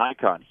was an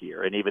icon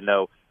here. And even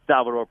though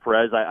Salvador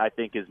Perez, I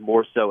think, is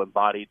more so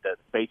embodied the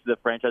face of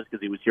the franchise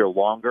because he was here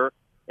longer,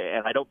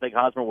 and I don't think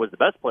Hosmer was the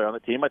best player on the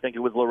team. I think it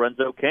was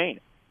Lorenzo Cain.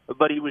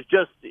 But he was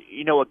just,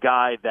 a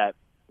guy that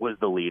was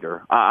the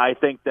leader. I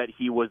think that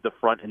he was the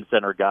front and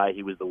center guy.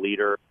 He was the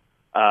leader.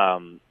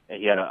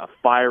 He had a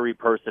fiery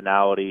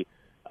personality.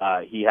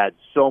 He had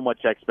so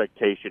much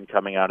expectation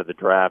coming out of the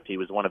draft. He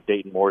was one of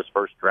Dayton Moore's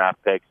first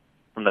draft picks.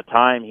 From the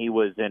time he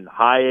was in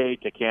high A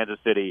to Kansas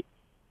City,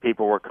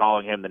 people were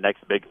calling him the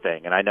next big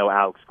thing. And I know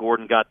Alex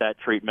Gordon got that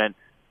treatment,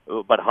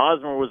 but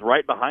Hosmer was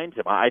right behind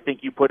him. I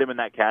think you put him in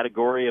that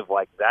category of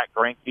like Zach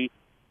Greinke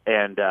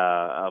and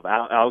of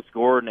Alex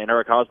Gordon and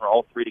Eric Hosmer,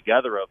 all three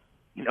together of,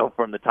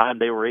 from the time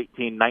they were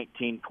 18,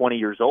 19, 20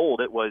 years old,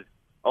 it was,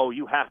 oh,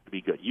 you have to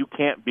be good. You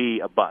can't be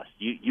a bust.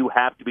 You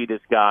have to be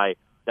this guy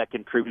that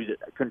contributes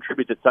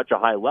at such a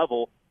high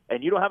level,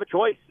 and you don't have a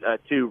choice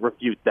to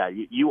refute that.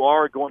 You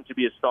are going to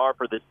be a star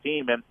for this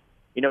team, and,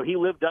 he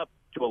lived up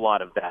to a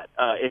lot of that.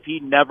 If he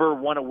never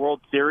won a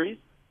World Series,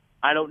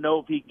 I don't know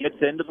if he gets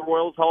into the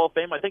Royals Hall of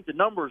Fame. I think the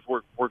numbers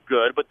were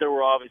good, but there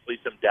were obviously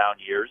some down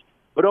years.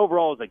 But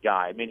overall, as a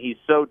guy, I mean, he's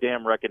so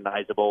damn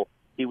recognizable.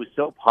 He was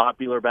so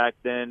popular back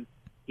then.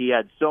 He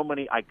had so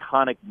many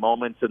iconic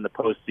moments in the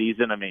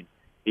postseason. I mean,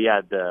 he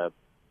had the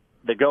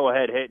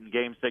go-ahead hit in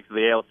Game 6 of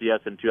the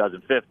ALCS in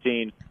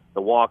 2015,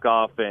 the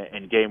walk-off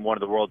in Game 1 of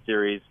the World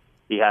Series.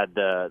 He had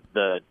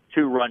the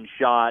two-run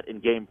shot in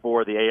Game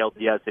 4 of the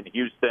ALDS in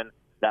Houston,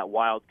 that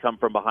wild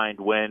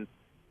come-from-behind win.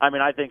 I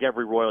mean, I think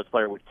every Royals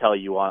player would tell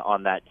you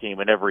on that team,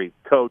 and every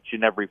coach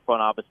and every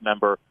front office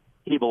member,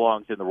 he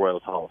belongs in the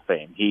Royals Hall of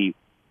Fame. He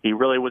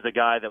really was a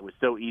guy that was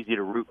so easy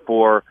to root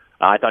for.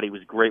 I thought he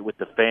was great with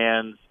the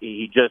fans.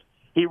 He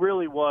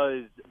really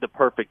was the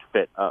perfect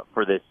fit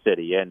for this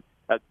city. And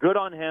good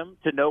on him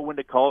to know when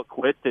to call it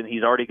quits, and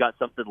he's already got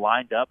something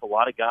lined up. A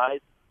lot of guys,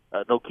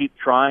 they'll keep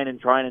trying and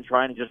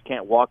just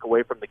can't walk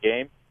away from the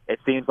game. It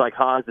seems like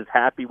Haas is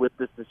happy with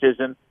this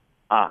decision.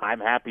 I'm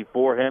happy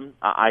for him.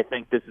 I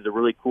think this is a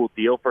really cool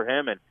deal for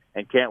him,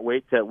 and can't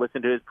wait to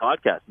listen to his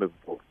podcast moving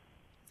forward.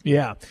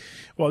 Yeah.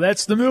 Well,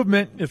 that's the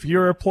movement. If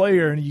you're a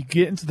player and you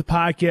get into the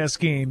podcast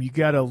game, you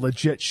got a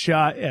legit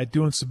shot at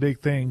doing some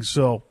big things.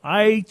 So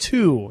I,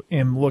 too,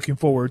 am looking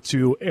forward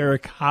to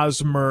Eric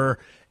Hosmer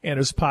and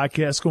his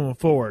podcast going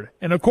forward.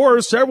 And, of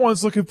course,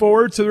 everyone's looking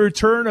forward to the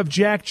return of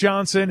Jack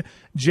Johnson.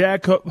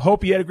 Jack,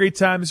 hope you had a great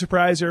time in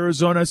Surprise,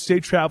 Arizona.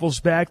 Safe travels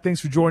back.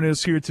 Thanks for joining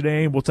us here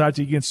today, and we'll talk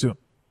to you again soon.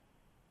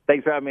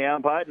 Thanks for having me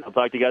on, Pod, and I'll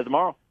talk to you guys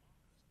tomorrow.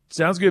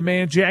 Sounds good,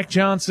 man. Jack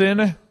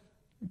Johnson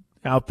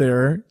out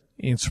there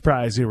in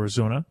Surprise,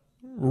 Arizona.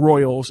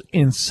 Royals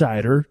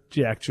insider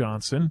Jack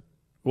Johnson,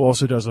 who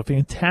also does a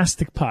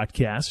fantastic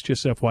podcast,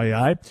 just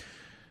FYI.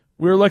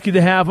 We're lucky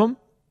to have him,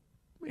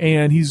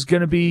 and he's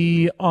going to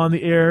be on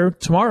the air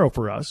tomorrow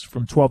for us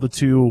from 12 to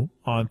 2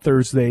 on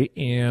Thursday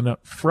and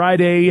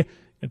Friday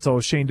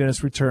until Shane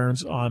Dennis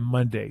returns on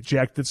Monday.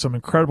 Jack did some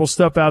incredible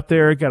stuff out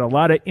there, got a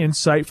lot of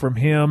insight from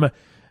him,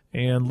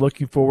 and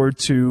looking forward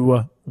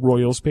to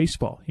Royals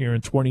baseball here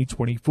in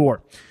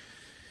 2024.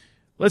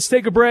 Let's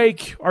take a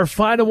break. Our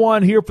final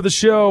one here for the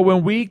show.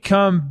 When we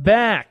come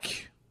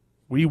back,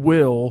 we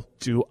will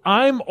do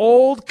I'm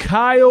Old,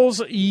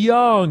 Kyle's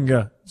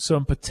Young.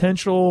 Some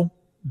potential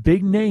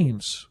big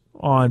names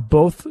on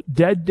both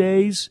dead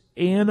days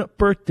and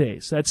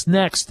birthdays. That's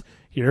next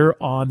here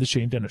on The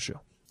Shane Dennis Show.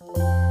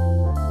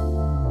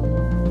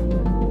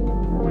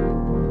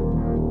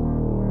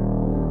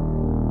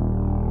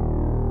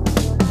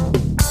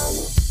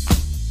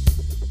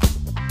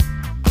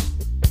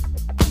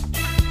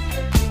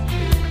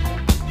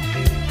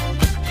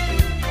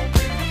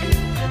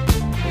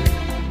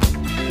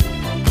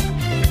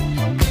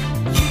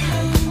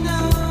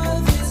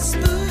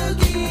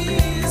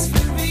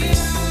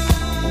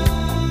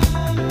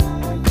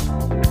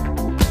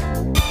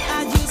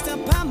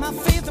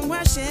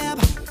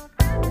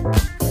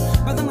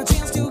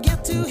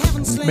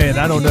 Man,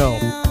 I don't know.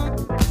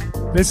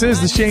 This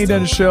is the Shane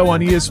Dennis Show on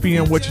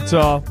ESPN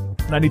Wichita,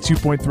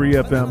 92.3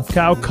 FM.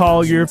 Kyle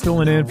Collier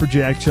filling in for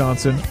Jack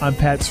Johnson. I'm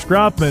Pat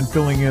Strathman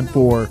filling in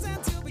for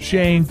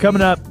Shane.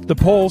 Coming up, the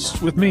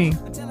Pulse with me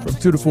from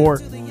 2 to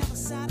 4.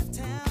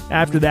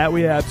 After that,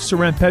 we have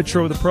Seren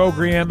Petro with the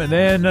program, and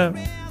then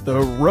the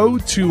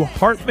Road to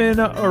Hartman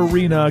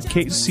Arena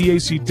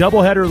CAC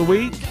doubleheader of the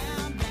week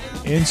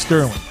in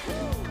Sterling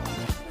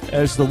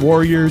as the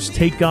Warriors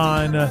take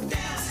on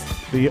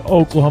the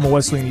Oklahoma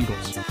Wesleyan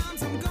Eagles.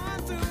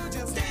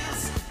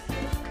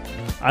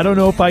 I don't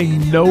know if I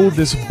know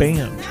this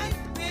band.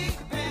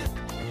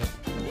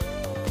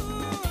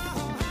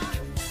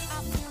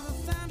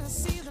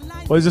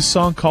 What is this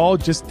song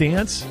called? Just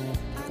Dance?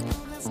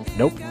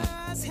 Nope.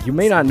 You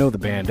may not know the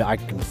band. I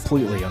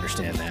completely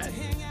understand that.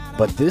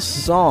 But this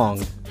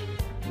song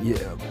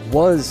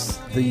was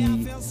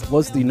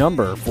the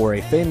number for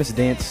a famous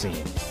dance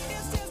scene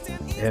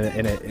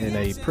in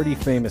a pretty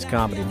famous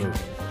comedy movie.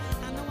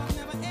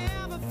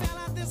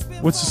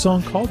 What's the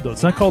song called, though?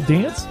 It's not called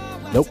Dance?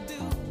 Nope.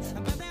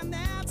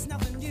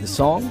 The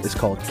song is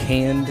called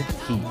Canned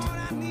Heat.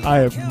 I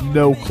have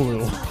no clue.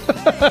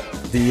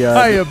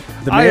 The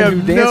man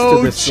who danced no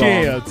to this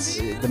chance.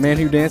 song. The man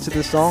who danced to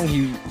this song,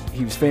 he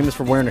was famous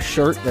for wearing a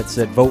shirt that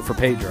said "Vote for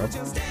Pedro."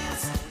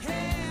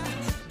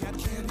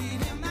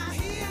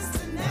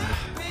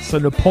 So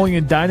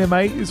Napoleon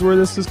Dynamite is where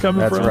this is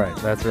coming from?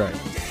 That's right.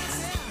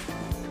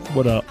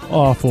 What a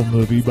awful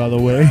movie, by the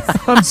way.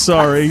 I'm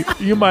sorry.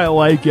 You might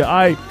like it.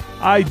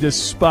 I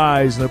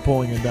despise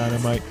Napoleon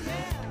Dynamite.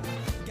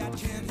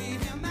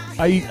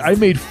 I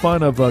made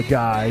fun of a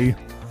guy,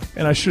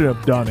 and I shouldn't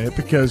have done it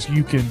because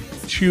you can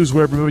choose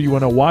whatever movie you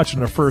want to watch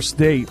on a first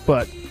date.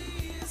 But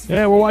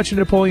yeah, we're watching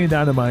Napoleon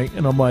Dynamite,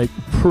 and I'm like,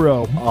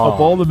 bro, of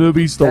all the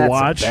movies to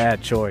watch, that's a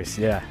bad choice.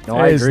 Yeah, no,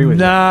 I agree with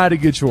you. Not a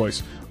good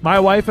choice. My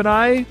wife and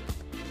I,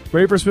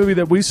 very first movie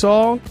that we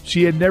saw,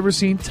 she had never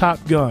seen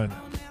Top Gun.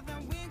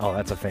 Oh,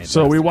 that's a fantastic.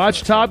 So we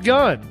watched Top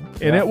Gun,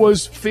 and it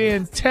was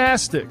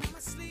fantastic.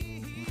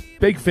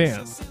 Big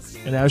fan.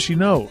 And now she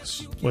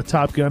knows what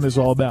Top Gun is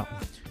all about.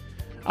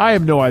 I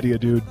have no idea,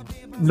 dude.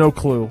 No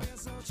clue.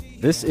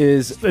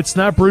 It's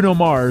not Bruno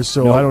Mars,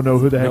 so I don't know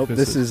who the heck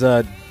this is.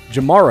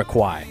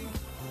 Jamiroquai.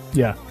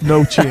 Yeah,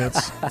 no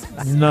chance.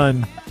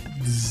 None.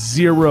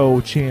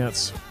 Zero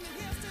chance.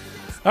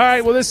 All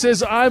right, well, this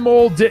is I'm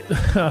Old.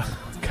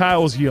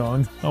 Kyle's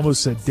Young. I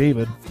almost said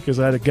David because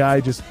I had a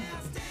guy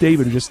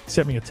David who just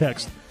sent me a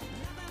text.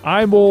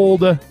 I'm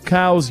Old.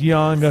 Kyle's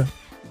Young.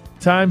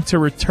 Time to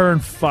return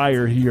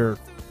fire here.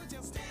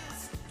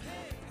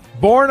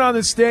 Born on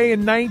this day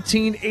in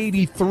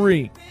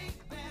 1983,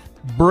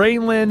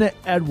 Braylon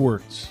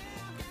Edwards.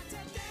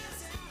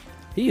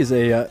 He is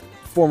a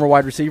former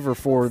wide receiver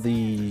for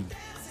the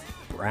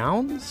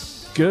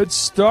Browns. Good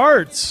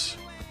start.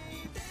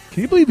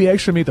 Can you believe he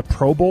actually made the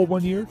Pro Bowl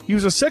one year? He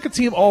was a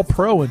second-team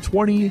All-Pro in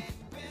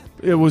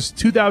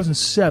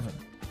 2007.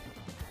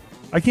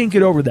 I can't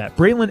get over that.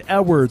 Braylon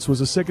Edwards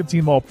was a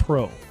second-team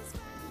All-Pro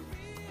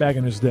back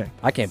in his day.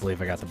 I can't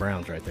believe I got the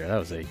Browns right there. That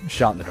was a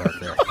shot in the dark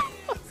there.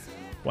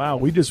 Wow,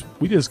 we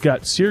just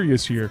got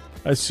serious here.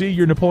 I see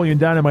your Napoleon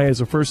Dynamite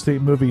as a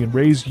first-date movie and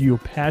raised you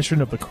Passion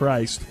of the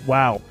Christ.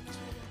 Wow.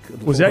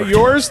 Was that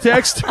yours,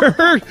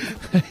 Texter?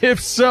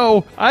 If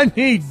so, I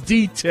need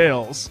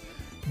details.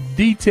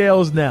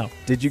 Details now.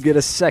 Did you get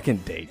a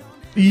second date?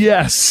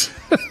 Yes.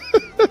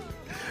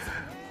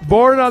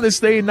 Born on this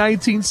day in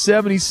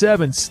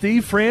 1977,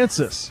 Steve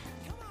Francis.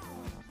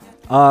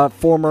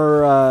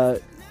 Former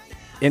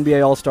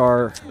NBA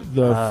All-Star.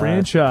 The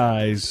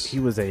franchise.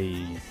 He was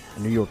a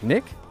New York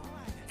Knick.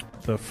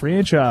 The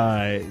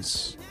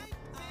franchise.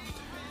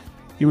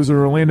 He was an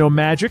Orlando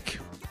Magic.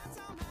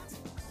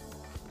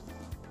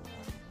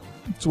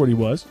 That's what he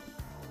was.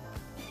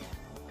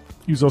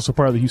 He was also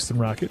part of the Houston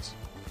Rockets.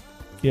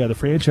 Yeah, the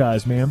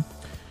franchise, man.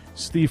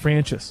 Steve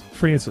Francis.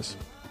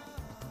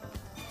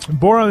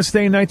 Born on this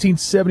day in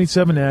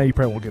 1977. Now you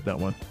probably won't get that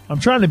one. I'm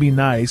trying to be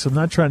nice. I'm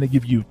not trying to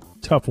give you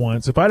tough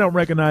ones. If I don't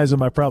recognize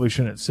them, I probably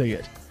shouldn't say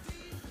it.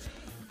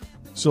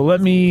 So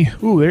let me...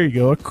 Ooh, there you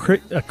go.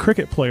 A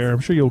cricket player. I'm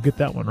sure you'll get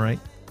that one right.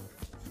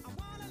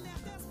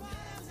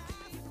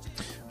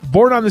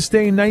 Born on this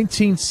day in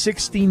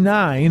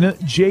 1969,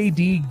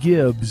 J.D.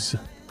 Gibbs.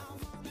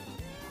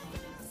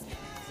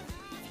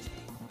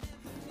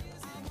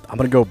 I'm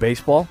going to go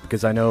baseball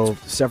because I know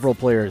several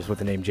players with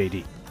the name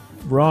J.D.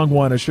 Wrong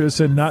one. I should have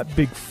said not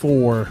Big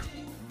Four.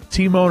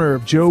 Team owner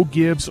of Joe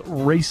Gibbs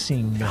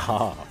Racing.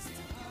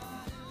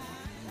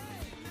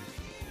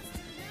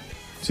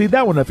 See,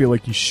 that one I feel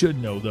like you should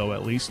know, though,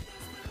 at least.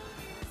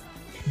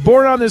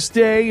 Born on this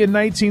day in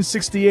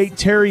 1968,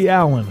 Terry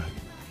Allen.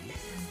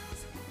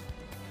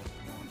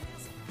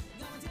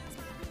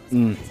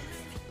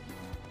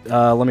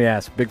 Let me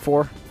ask, Big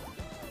Four?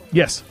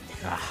 Yes.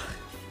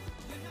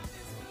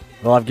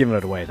 Well, I've given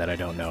it away that I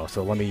don't know,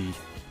 so let me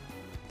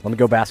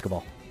go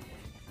basketball.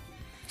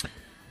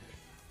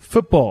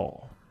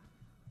 Football.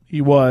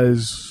 He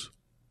was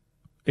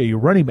a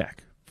running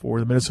back for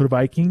the Minnesota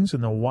Vikings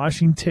and the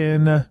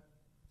Washington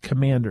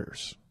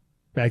Commanders.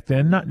 Back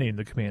then, not named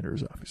the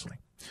Commanders, obviously.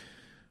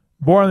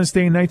 Born on this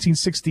day in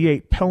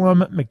 1968, Pelham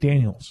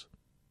McDaniels.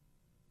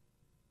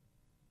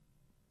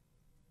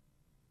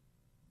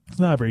 It's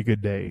not a very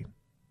good day,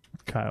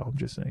 Kyle. I'm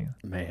just saying.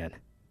 Man,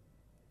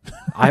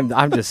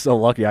 I'm just so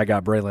lucky I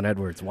got Braylon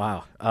Edwards.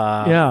 Wow.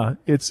 Yeah,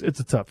 it's a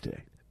tough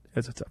day.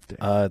 It's a tough day.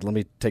 Let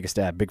me take a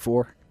stab. Big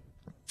Four.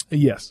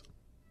 Yes.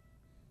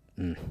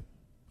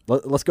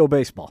 Let's go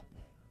baseball.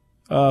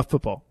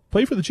 Football.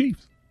 Play for the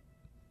Chiefs.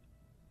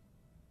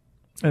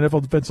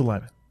 NFL defensive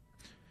lineman.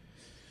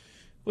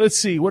 Let's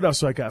see. What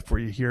else do I got for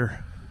you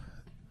here?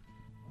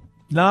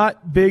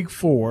 Not Big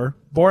Four.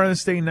 Born on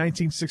this day in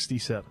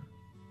 1967.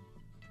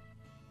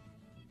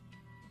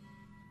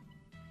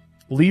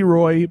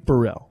 Leroy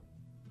Burrell.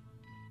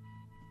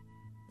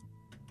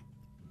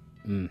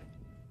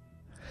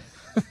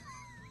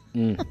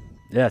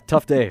 Yeah,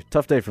 tough day.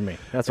 Tough day for me.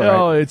 That's all right.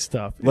 Oh, it's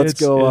tough. Let's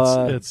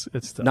go.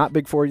 It's tough. Not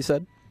Big Four, you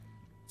said?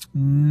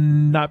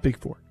 Not Big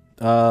Four.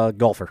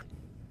 Golfer.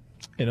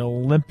 An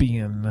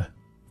Olympian.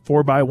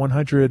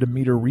 4x100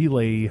 meter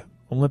relay.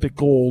 Olympic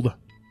gold.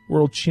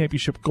 World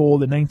Championship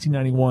gold in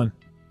 1991.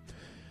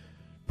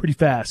 Pretty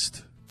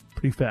fast.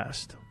 Pretty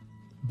fast.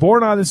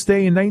 Born on this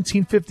day in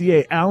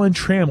 1958, Alan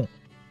Trammell.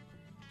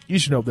 You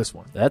should know this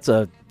one. That's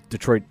a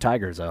Detroit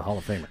Tigers Hall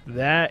of Famer.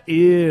 That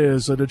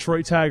is a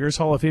Detroit Tigers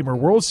Hall of Famer.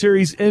 World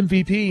Series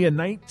MVP in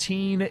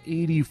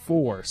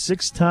 1984.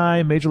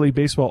 6-time Major League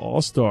Baseball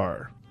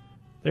All-Star.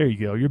 There you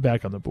go. You're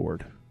back on the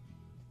board.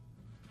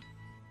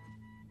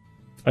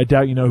 I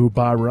doubt you know who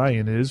Bob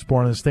Ryan is.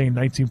 Born on this day in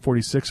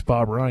 1946,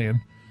 Bob Ryan.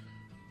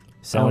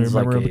 I only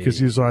remember him because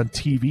he was on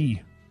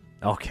TV.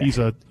 Okay.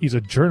 He's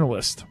a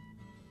journalist.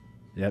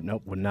 Yep,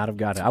 nope, would not have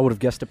got it. I would have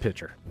guessed a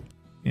pitcher.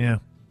 Yeah.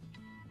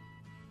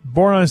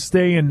 Born on this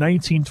day in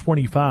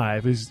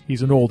 1925.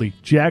 He's an oldie.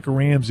 Jack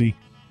Ramsey.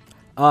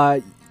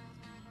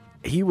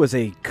 He was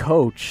a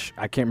coach.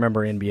 I can't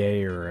remember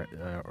NBA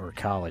or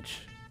college,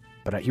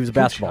 but he was a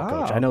basketball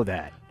coach. I know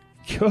that.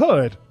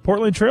 Good.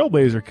 Portland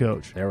Trailblazer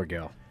coach. There we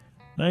go.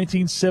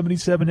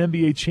 1977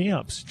 NBA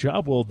champs.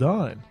 Job well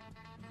done.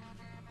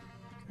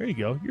 There you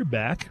go. You're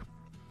back.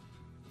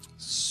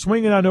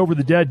 Swinging on over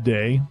the dead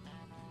day.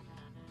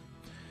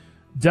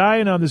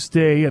 Dying on this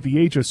day at the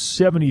age of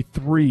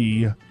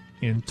 73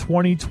 in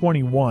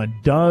 2021,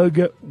 Doug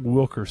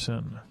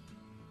Wilkerson.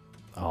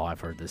 Oh,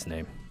 I've heard this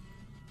name.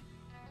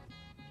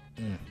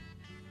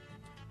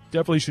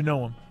 Definitely should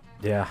know him.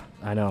 Yeah,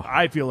 I know.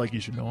 I feel like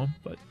you should know him,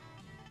 but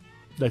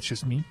that's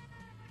just me.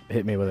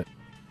 Hit me with it.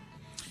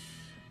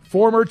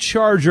 Former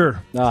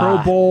Charger.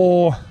 Pro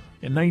Bowl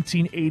in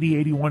 1980,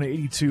 81,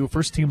 82.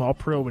 First team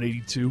All-Pro in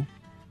 82.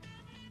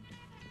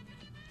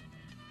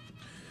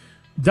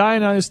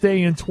 Dying on this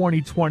day in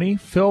 2020,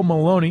 Phil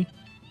Maloney.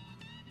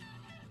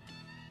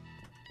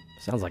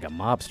 Sounds like a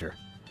mobster.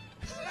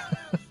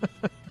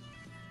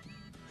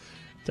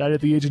 Died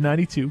at the age of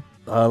 92.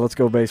 Let's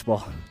go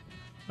baseball.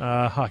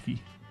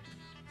 Hockey.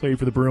 Played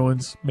for the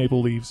Bruins,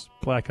 Maple Leafs,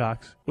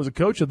 Blackhawks. Was a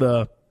coach of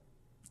the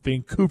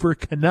Vancouver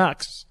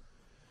Canucks.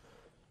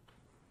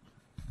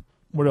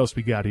 What else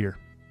we got here?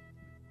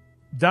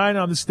 Dying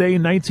on this day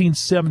in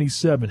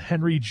 1977,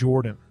 Henry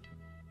Jordan.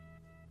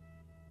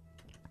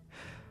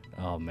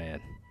 Oh, man.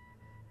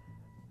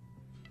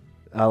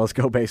 Let's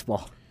go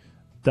baseball.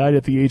 Died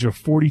at the age of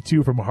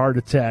 42 from a heart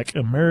attack.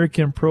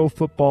 American Pro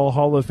Football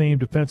Hall of Fame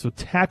defensive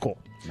tackle.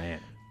 Man.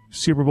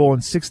 Super Bowl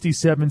in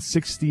 67,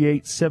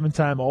 68,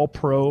 7-time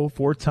All-Pro,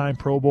 4-time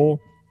Pro Bowl.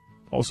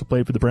 Also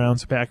played for the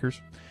Browns, Packers.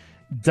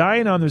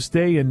 Dying on this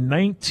day in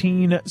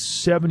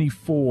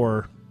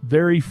 1974,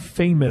 very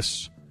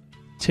famous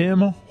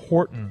Tim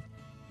Horton.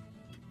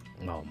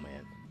 Oh,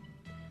 man.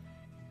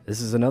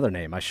 This is another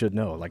name I should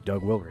know, like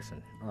Doug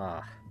Wilkerson.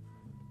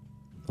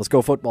 Let's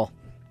go football.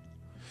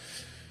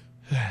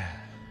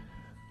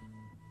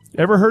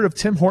 Ever heard of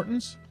Tim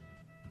Hortons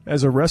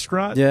as a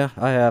restaurant? Yeah,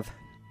 I have.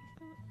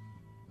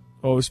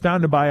 Oh, it was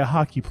founded by a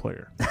hockey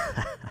player.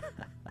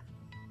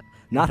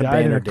 Not a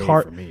banner day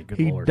for me. Good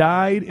he Lord.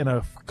 died in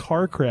a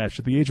car crash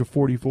at the age of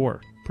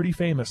 44. Pretty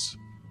famous.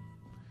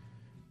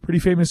 Pretty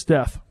famous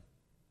death.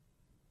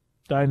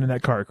 Died in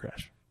that car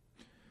crash.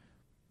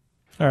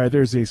 All right,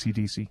 there's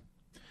AC/DC.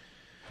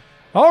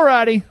 All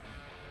righty.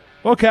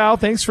 Well, Kyle,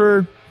 thanks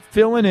for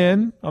filling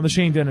in on the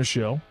Shane Dennis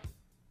Show.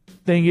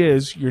 Thing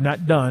is, you're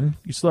not done.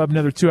 You still have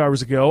another 2 hours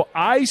to go.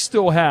 I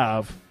still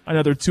have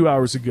another 2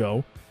 hours to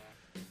go.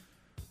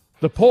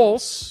 The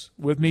Pulse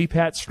with me,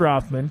 Pat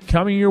Strathman,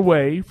 coming your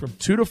way from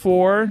 2 to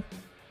 4.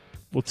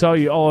 We'll tell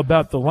you all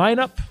about the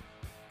lineup.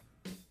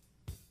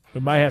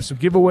 We might have some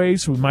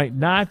giveaways. We might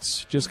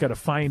not. Just got to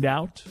find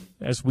out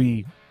as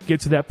we get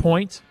to that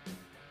point.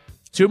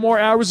 2 more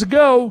hours to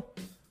go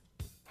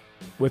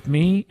with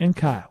me and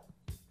Kyle.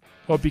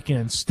 Hope you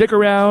can stick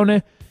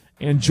around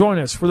and join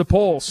us for the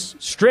Pulse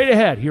straight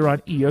ahead here on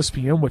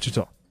ESPN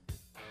Wichita.